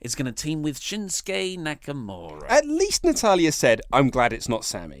is going to team with Shinsuke Nakamura. At least Natalya said, "I'm glad it's not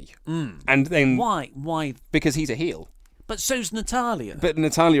Sammy." And then why? Because he's a heel. But so's Natalya. But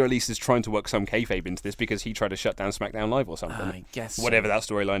Natalya at least is trying to work some kayfabe into this because he tried to shut down SmackDown Live or something. I guess whatever that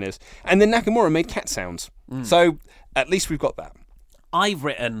storyline is. And then Nakamura made cat sounds. So at least we've got that. I've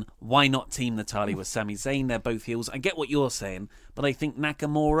written, why not team Natalya with Sami Zayn? They're both heels. I get what you're saying, but I think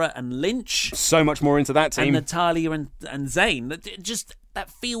Nakamura and Lynch... So much more into that team. And Natalya and Zayn, that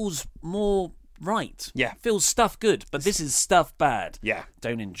feels more right. Yeah. Feels stuff good, but this is stuff bad. Yeah.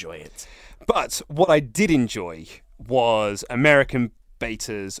 Don't enjoy it. But what I did enjoy was American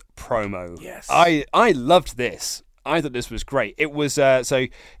Beta's promo. Yes. I loved this. I thought this was great. It was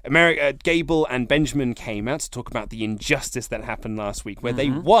Gable and Benjamin came out to talk about the injustice that happened last week, where they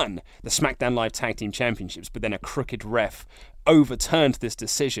won the SmackDown Live Tag Team Championships, but then a crooked ref overturned this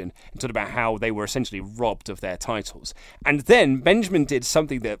decision and talked about how they were essentially robbed of their titles. And then Benjamin did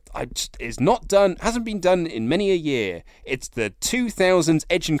something that hasn't been done in many a year. It's the 2000s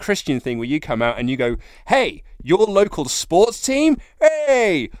Edge and Christian thing where you come out and you go, "Hey, your local sports team,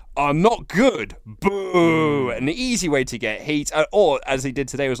 hey, are not good. Boo!" An easy way to get heat. Or, as he did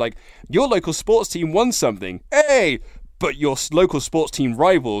today, was like, "Your local sports team won something. Hey, but your local sports team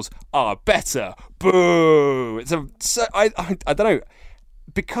rivals are better. Boo!" I don't know.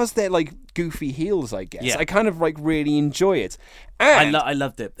 Because they're like goofy heels, I guess. Yeah. I kind of like really enjoy it. And, I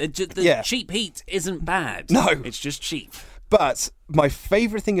loved it. Cheap heat isn't bad. No. It's just cheap. But my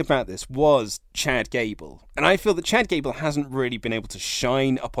favourite thing about this was Chad Gable. And I feel that Chad Gable hasn't really been able to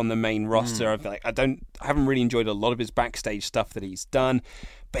shine up on the main roster. I haven't really enjoyed a lot of his backstage stuff that he's done.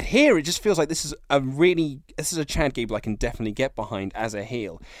 But here it just feels like this is a Chad Gable I can definitely get behind as a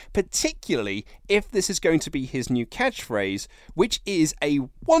heel. Particularly if this is going to be his new catchphrase, which is a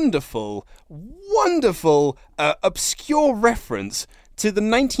wonderful, wonderful, obscure reference to the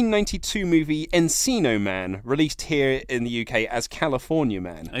 1992 movie Encino Man, released here in the UK as California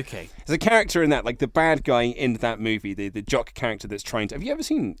Man. Okay. There's a character in that, like the bad guy in that movie, the jock character that's trying to... Have you ever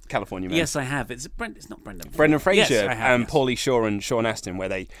seen California Man? Yes, I have. It's not Brendan. Brendan Fraser Yes, I have, and yes. Paulie Shaw and Sean Astin, where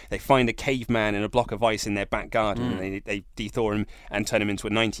they find a caveman in a block of ice in their back garden and they de-thaw him and turn him into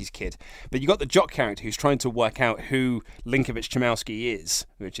a 90s kid. But you got the jock character who's trying to work out who Linkovich Chomowski is,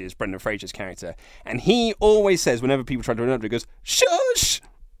 which is Brendan Fraser's character. And he always says, whenever people try to remember, he goes, "Shush!"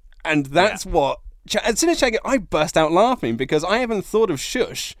 And that's what... As soon as I burst out laughing because I haven't thought of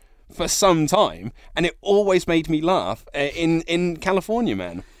shush for some time, and it always made me laugh in California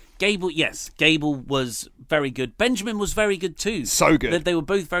Man. Gable was very good. Benjamin was very good too. So good. They were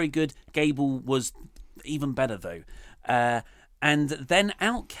both very good. Gable was even better though. And then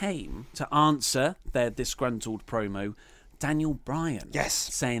out came, to answer their disgruntled promo, Daniel Bryan. Yes.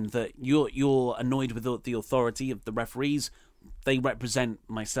 Saying that you're annoyed with the authority of the referees. They represent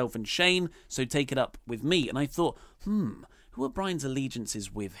myself and Shane, so take it up with me. And I thought, who are Bryan's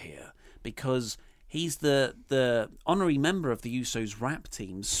allegiances with here? Because he's the honorary member of the Usos rap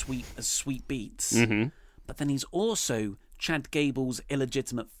team, Sweet Beats. Mm-hmm. But then he's also Chad Gable's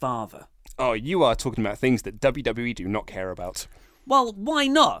illegitimate father. Oh, you are talking about things that WWE do not care about. Well, why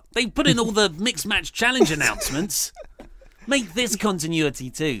not? They put in all the Mixed Match Challenge announcements. Make this continuity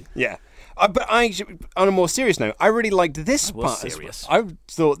too. Yeah. But on a more serious note, I really liked this part. Serious. I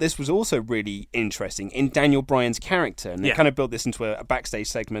thought this was also really interesting in Daniel Bryan's character, and they kind of built this into a backstage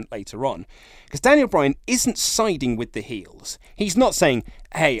segment later on. Because Daniel Bryan isn't siding with the heels. He's not saying,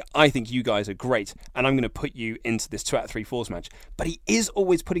 "Hey, I think you guys are great, and I'm going to put you into this 2 out of 3 falls match." But he is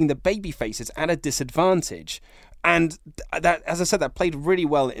always putting the baby faces at a disadvantage. And that, as I said, that played really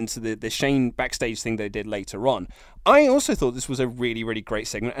well into the Shane backstage thing they did later on. I also thought this was a really, really great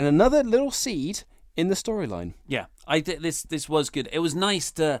segment and another little seed in the storyline. Yeah, this was good. It was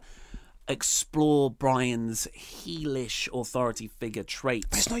nice to explore Bryan's heelish authority figure traits.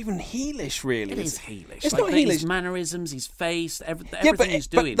 But it's not even heelish, really. It is heelish. It's not heelish. His mannerisms, his face, everything he's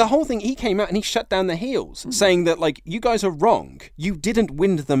doing. But the whole thing, he came out and he shut down the heels, saying that, like, you guys are wrong. You didn't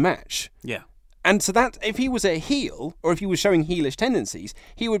win the match. Yeah. And so that, if he was a heel, or if he was showing heelish tendencies,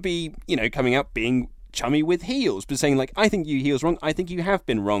 he would be, coming out being chummy with heels, but saying, like, "I think you heels wrong, I think you have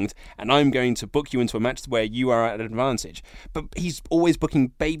been wronged, and I'm going to book you into a match where you are at an advantage." But he's always booking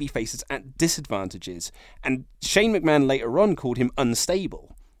baby faces at disadvantages. And Shane McMahon later on called him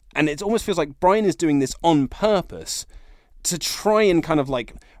unstable. And it almost feels like Bryan is doing this on purpose to try and kind of,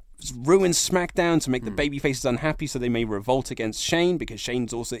 like, ruin SmackDown, to make the baby faces unhappy so they may revolt against Shane, because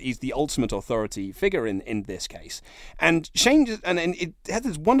he's the ultimate authority figure in this case. And Shane and it had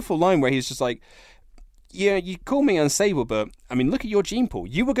this wonderful line where he's just like, "Yeah, you call me unstable, but I mean, look at your gene pool.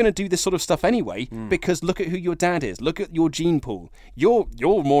 You were going to do this sort of stuff anyway, because look at who your dad is. Look at your gene pool. You're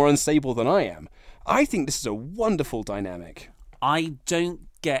more unstable than I am." I think this is a wonderful dynamic. I don't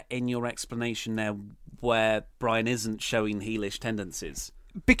get in your explanation there where Bryan isn't showing heelish tendencies.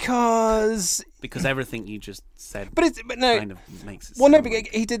 Because everything you just said no, kind of makes it well, no, sound but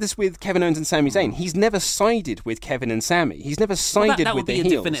like... he did this with Kevin Owens and Sami Zayn. He's never sided with Kevin and Sammy. He's never sided that with would the be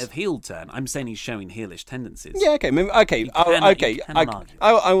heels. a definitive heel turn. I'm saying he's showing heelish tendencies. Yeah, okay, okay, You cannot argue.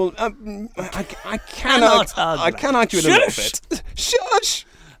 I will. I can Cannot argue. I can argue it a little bit. Shush.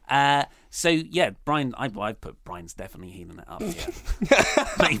 So, yeah, Brian, I've put Brian's definitely healing it up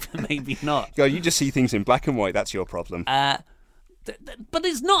here. maybe not. God, you just see things in black and white. That's your problem. But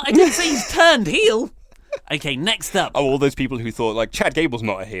it's not. I didn't say he's turned heel. Okay, next up. Oh, all those people who thought, like, Chad Gable's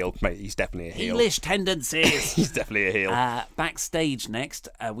not a heel. Mate, he's definitely a heel. Heelish tendencies. He's definitely a heel. Backstage next,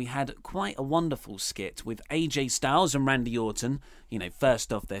 we had quite a wonderful skit with AJ Styles and Randy Orton. You know,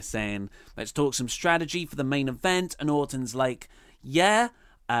 first off, they're saying, let's talk some strategy for the main event. And Orton's like, yeah,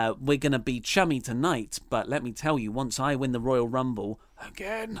 we're going to be chummy tonight. But let me tell you, once I win the Royal Rumble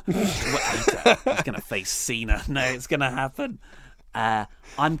again, he's going to face Cena. No, it's going to happen.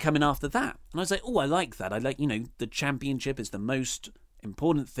 I'm coming after that. And I was like, oh, I like that. I like, the championship is the most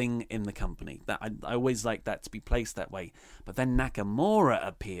important thing in the company. That I always like that to be placed that way. But then Nakamura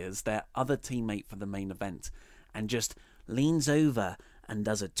appears, their other teammate for the main event, and just leans over and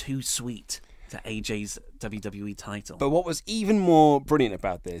does a too sweet to AJ's WWE title. But what was even more brilliant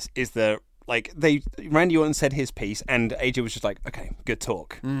about this is that Randy Orton said his piece, and AJ was just like, okay, good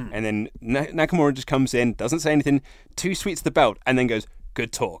talk. And then Nakamura just comes in, doesn't say anything, too sweets the belt, and then goes,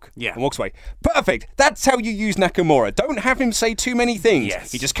 good talk. Yeah. And walks away. Perfect. That's how you use Nakamura. Don't have him say too many things.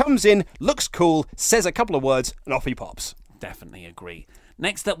 Yes. He just comes in, looks cool, says a couple of words, and off he pops. Definitely agree.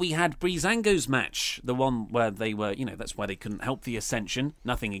 Next up, we had Breezango's match, the one where they were, that's why they couldn't help the Ascension,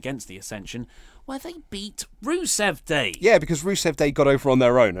 nothing against the Ascension, where they beat Rusev Day. Yeah, because Rusev Day got over on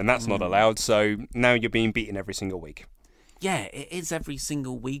their own, and that's not allowed, so now you're being beaten every single week. Yeah, it is every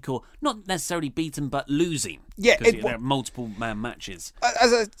single week, or not necessarily beaten, but losing. Yeah, because there are multiple matches.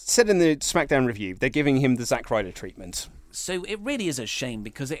 As I said in the SmackDown review, they're giving him the Zack Ryder treatment. So it really is a shame,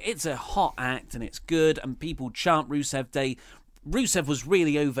 because it's a hot act, and it's good, and people chant Rusev Day. Rusev was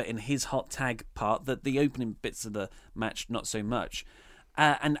really over in his hot tag part, that the opening bits of the match, not so much.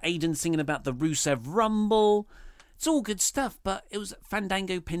 And Aiden singing about the Rusev Rumble. It's all good stuff, but it was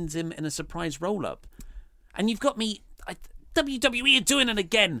Fandango pins him in a surprise roll-up. And you've got me... WWE are doing it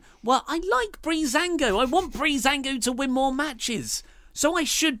again. Well, I like Breezango. I want Breezango to win more matches. So I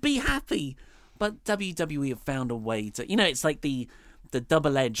should be happy. But WWE have found a way to... it's like the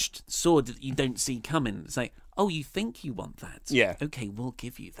double-edged sword that you don't see coming. It's like, oh, you think you want that? Yeah. Okay, we'll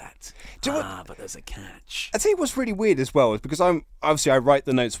give you that. But there's a catch. I think what's really weird as well is because I write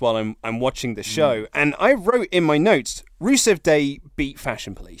the notes while I'm watching the show, and I wrote in my notes, Rusev Day beat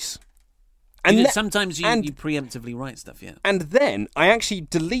Fashion Police. And sometimes you preemptively write stuff, yeah. And then I actually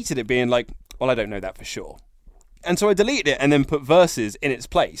deleted it being like, well, I don't know that for sure. And so I deleted it and then put verses in its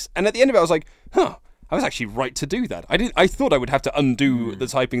place. And at the end of it, I was like, I was actually right to do that. I thought I would have to undo the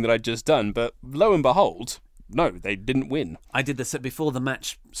typing that I'd just done, but lo and behold, no, they didn't win. I did this before the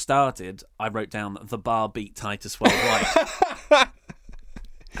match started. I wrote down the Bar beat Titus Worldwide.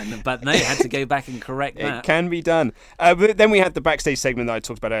 But they had to go back and correct that. It can be done. But then we had the backstage segment that I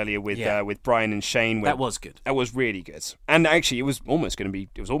talked about earlier with Brian and Shane. That was good. That was really good. And actually, it was almost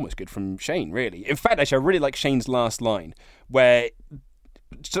good from Shane, really. In fact, actually, I really like Shane's last line, where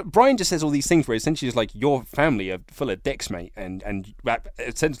Brian just says all these things where essentially it's like, your family are full of dicks, mate, and that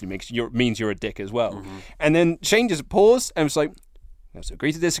essentially means you're a dick as well. Mm-hmm. And then Shane just paused and was like, let's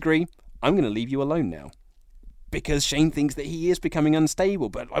agree to disagree. I'm going to leave you alone now. Because Shane thinks that he is becoming unstable,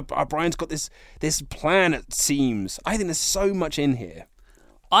 but Brian's got this plan, it seems. I think there's so much in here.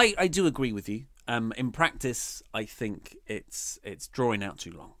 I do agree with you. In practice, I think it's drawing out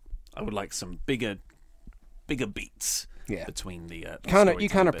too long. I would like some bigger beats between the you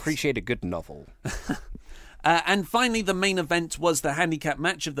can't appreciate a good novel. And finally, the main event was the handicap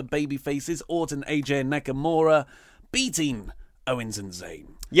match of the babyfaces, Orton, AJ, and Nakamura, beating Owens and Zayn.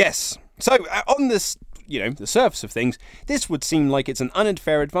 Yes. So on this, the surface of things, this would seem like it's an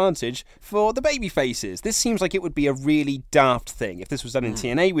unfair advantage for the babyfaces. This seems like it would be a really daft thing. If this was done in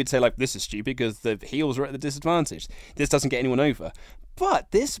TNA, we'd say, like, this is stupid because the heels are at the disadvantage. This doesn't get anyone over.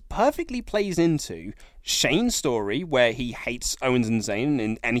 But this perfectly plays into Shane's story, where he hates Owens and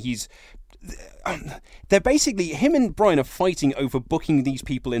Zayn, and he's... They're basically, him and Brian are fighting over booking these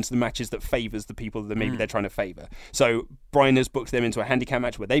people into the matches that favours the people that maybe they're trying to favour. So Brian has booked them into a handicap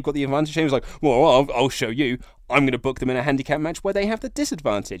match where they've got the advantage. Shane was like, well, I'll show you. I'm going to book them in a handicap match where they have the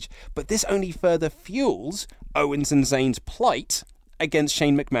disadvantage. But this only further fuels Owens and Zayn's plight against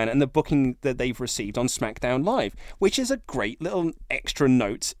Shane McMahon and the booking that they've received on SmackDown Live, which is a great little extra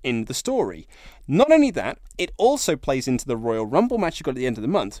note in the story. Not only that, it also plays into the Royal Rumble match you got at the end of the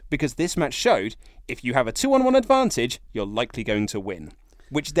month, because this match showed if you have a 2-on-1 advantage, you're likely going to win.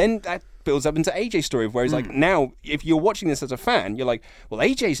 Which then that builds up into AJ's story, where he's like, now, if you're watching this as a fan, you're like, well,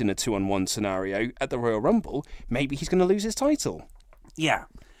 AJ's in a 2-on-1 scenario at the Royal Rumble, maybe he's going to lose his title. Yeah.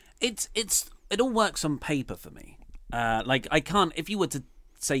 It all works on paper for me. I can't, if you were to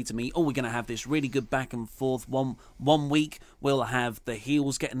say to me, oh, we're going to have this really good back and forth. One week, we'll have the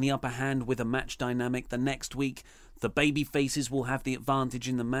heels getting the upper hand with a match dynamic. The next week, the baby faces will have the advantage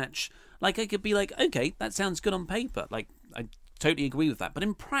in the match. Like, I could be like, okay, that sounds good on paper. Like, I totally agree with that. But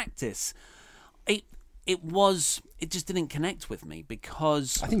in practice, it just didn't connect with me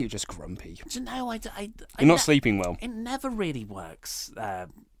because... I think you're just grumpy. No, you're not sleeping well. It never really works.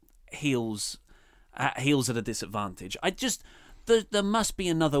 Heels at a disadvantage. There must be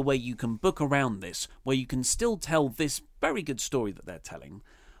another way you can book around this, where you can still tell this very good story that they're telling,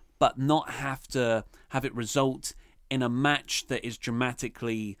 but not have to have it result in a match that is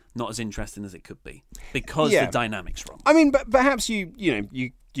dramatically not as interesting as it could be because the dynamic's wrong. I mean, but perhaps you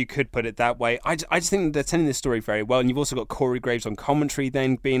could put it that way. I just think they're telling this story very well, and you've also got Corey Graves on commentary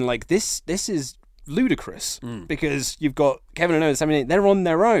then being like, this is ludicrous because you've got Kevin and Owens. I mean, they're on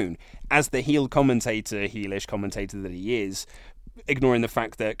their own as the heelish commentator that he is, ignoring the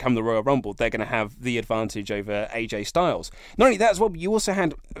fact that come the Royal Rumble, they're going to have the advantage over AJ Styles. Not only that as well, but you also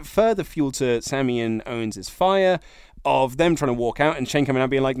had further fuel to Sami and Owens' fire of them trying to walk out and Shane coming out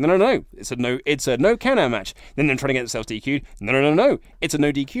being like, no, it's a no count-out match. Then them trying to get themselves DQ'd. No, it's a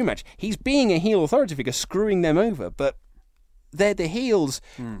no DQ match. He's being a heel authority figure, screwing them over, but they're the heels,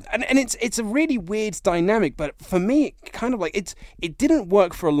 and it's a really weird dynamic. But for me, it kind of like it didn't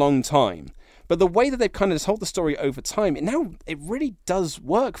work for a long time. But the way that they've kind of told the story over time, it really does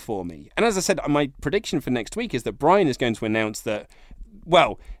work for me. And as I said, my prediction for next week is that Bryan is going to announce that,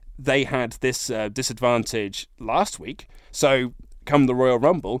 well, they had this disadvantage last week, so come the Royal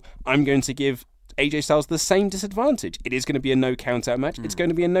Rumble, I'm going to give AJ Styles the same disadvantage. It is going to be a no count-out match. It's going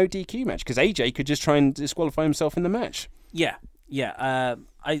to be a no DQ match because AJ could just try and disqualify himself in the match. Yeah.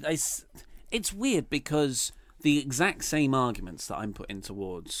 It's weird because the exact same arguments that I'm putting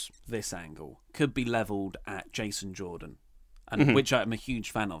towards this angle could be levelled at Jason Jordan, and which I'm a huge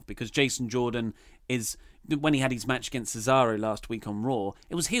fan of, because Jason Jordan is, when he had his match against Cesaro last week on Raw,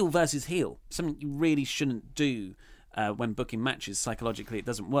 it was heel versus heel, something you really shouldn't do when booking matches. Psychologically, it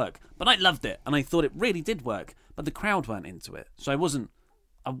doesn't work. But I loved it, and I thought it really did work, but the crowd weren't into it. So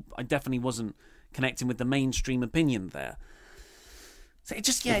I definitely wasn't connecting with the mainstream opinion there. So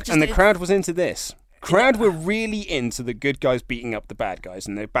and the crowd was into this. Crowd were really into the good guys beating up the bad guys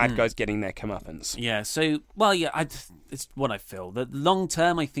and the bad guys getting their comeuppance. Yeah, so, it's what I feel. The long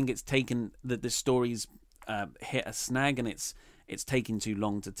term, I think it's taken, that the story's hit a snag and it's taking too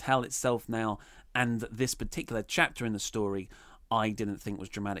long to tell itself now. And this particular chapter in the story, I didn't think was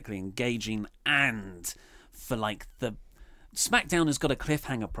dramatically engaging. And for the SmackDown has got a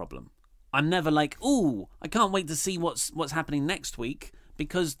cliffhanger problem. I'm never like, ooh, I can't wait to see what's happening next week,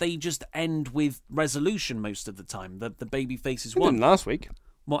 because they just end with resolution most of the time. The baby faces won. Last week.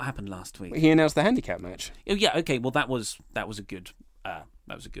 What happened last week? He announced the handicap match. Oh yeah, okay. Well, that was a good one.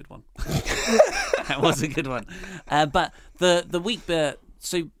 That was a good one. But the week,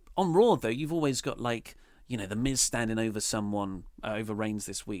 so on Raw though, you've always got the Miz standing over someone, over Reigns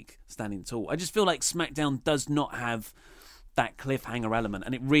this week, standing tall. I just feel like SmackDown does not have that cliffhanger element,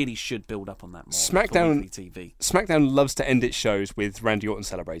 and it really should build up on that more. SmackDown loves to end its shows with Randy Orton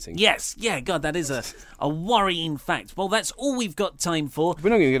celebrating. Yes, yeah, God, that is a worrying fact. Well, that's all we've got time for. We're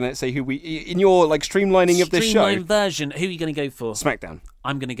not going to say who we, in your streamlining of this show. Streamlined version, who are you going to go for? SmackDown.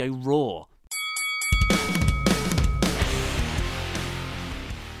 I'm going to go Raw.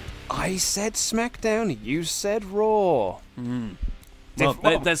 I said SmackDown, you said Raw.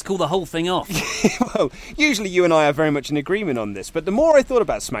 Well, let's call the whole thing off. Well, usually you and I are very much in agreement on this, but the more I thought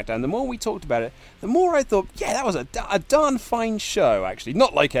about SmackDown, the more we talked about it, the more I thought, yeah, that was a darn fine show, actually.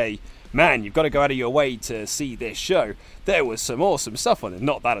 Not like man, you've got to go out of your way to see this show. There was some awesome stuff on it.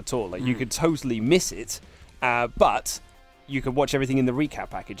 Not that at all. You could totally miss it, but you could watch everything in the recap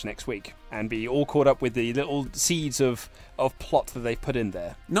package next week and be all caught up with the little seeds of plot that they've put in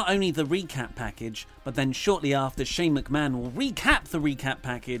there. Not only the recap package, but then shortly after, Shane McMahon will recap the recap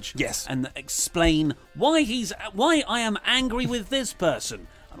package. Yes. And explain why I am angry with this person.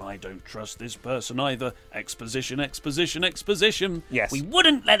 And I don't trust this person either. Exposition. Yes. We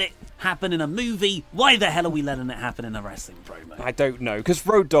wouldn't let it happen in a movie. Why the hell are we letting it happen in a wrestling promo? I don't know, because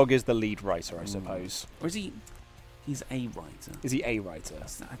Road Dogg is the lead writer, I suppose. Or is he... He's a writer. Is he a writer?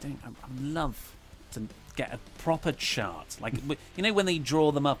 I love to get a proper chart. When they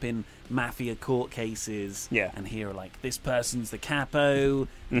draw them up in mafia court cases, and here are this person's the capo,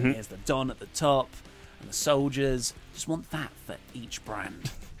 and here's the Don at the top, and the soldiers. Just want that for each brand.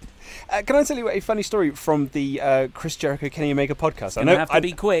 Can I tell you a funny story from the Chris Jericho Kenny Omega podcast? Gonna have to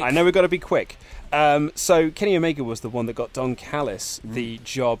be quick. I know we've got to be quick. So Kenny Omega was the one that got Don Callis the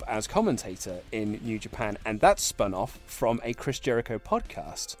job as commentator in New Japan, and that spun off from a Chris Jericho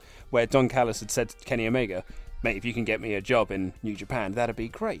podcast where Don Callis had said to Kenny Omega, mate, if you can get me a job in New Japan, that'd be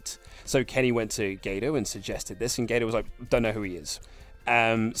great. So Kenny went to Gato and suggested this, and Gato was like, don't know who he is.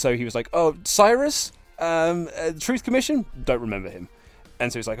 So he was like, oh, Cyrus? Truth Commission? Don't remember him.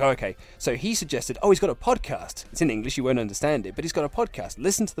 And so he's like, oh, okay. So he suggested, he's got a podcast. It's in English, you won't understand it, but he's got a podcast.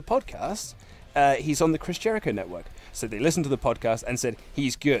 Listen to the podcast. He's on the Chris Jericho network. So they listened to the podcast and said,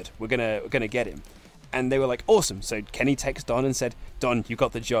 he's good. We're gonna get him. And they were like, awesome. So Kenny texted Don and said, Don, you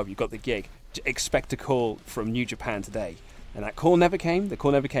got the job, you got the gig. Expect a call from New Japan today. And that call never came. The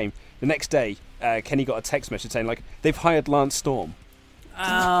call never came. The next day, Kenny got a text message saying, like, they've hired Lance Storm.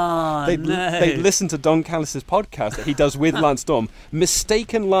 They listened to Don Callis' podcast that he does with Lance Storm,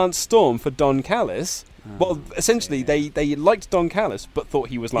 mistaken Lance Storm for Don Callis. Well, essentially, they liked Don Callis, but thought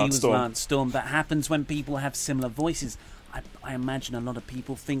he was Lance Storm. Lance Storm. That happens when people have similar voices. I imagine a lot of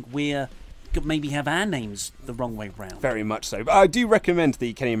people think we're maybe have our names the wrong way round. Very much so. But I do recommend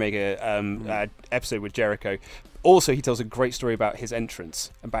the Kenny Omega episode with Jericho. Also, he tells a great story about his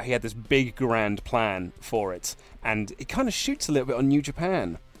entrance, about he had this big grand plan for it, and it kind of shoots a little bit on New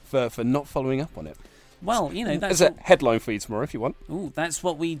Japan for not following up on it. Well, that's there's a headline for you tomorrow if you want. Ooh, that's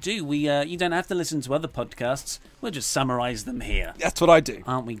what we do. You don't have to listen to other podcasts. We'll just summarise them here. That's what I do.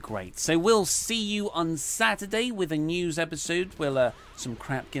 Aren't we great? So we'll see you on Saturday with a news episode. We'll some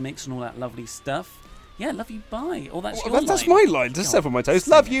crap gimmicks and all that lovely stuff. Yeah, love you, bye. Oh, that's your line. That's my line. Just step on my toes.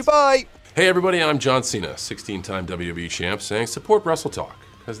 Love you, bye. Hey everybody, I'm John Cena, 16-time WWE champ, saying support Wrestle Talk,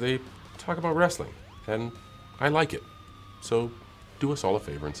 because they talk about wrestling, and I like it. So do us all a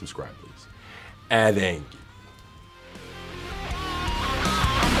favor and subscribe, please. And thank you.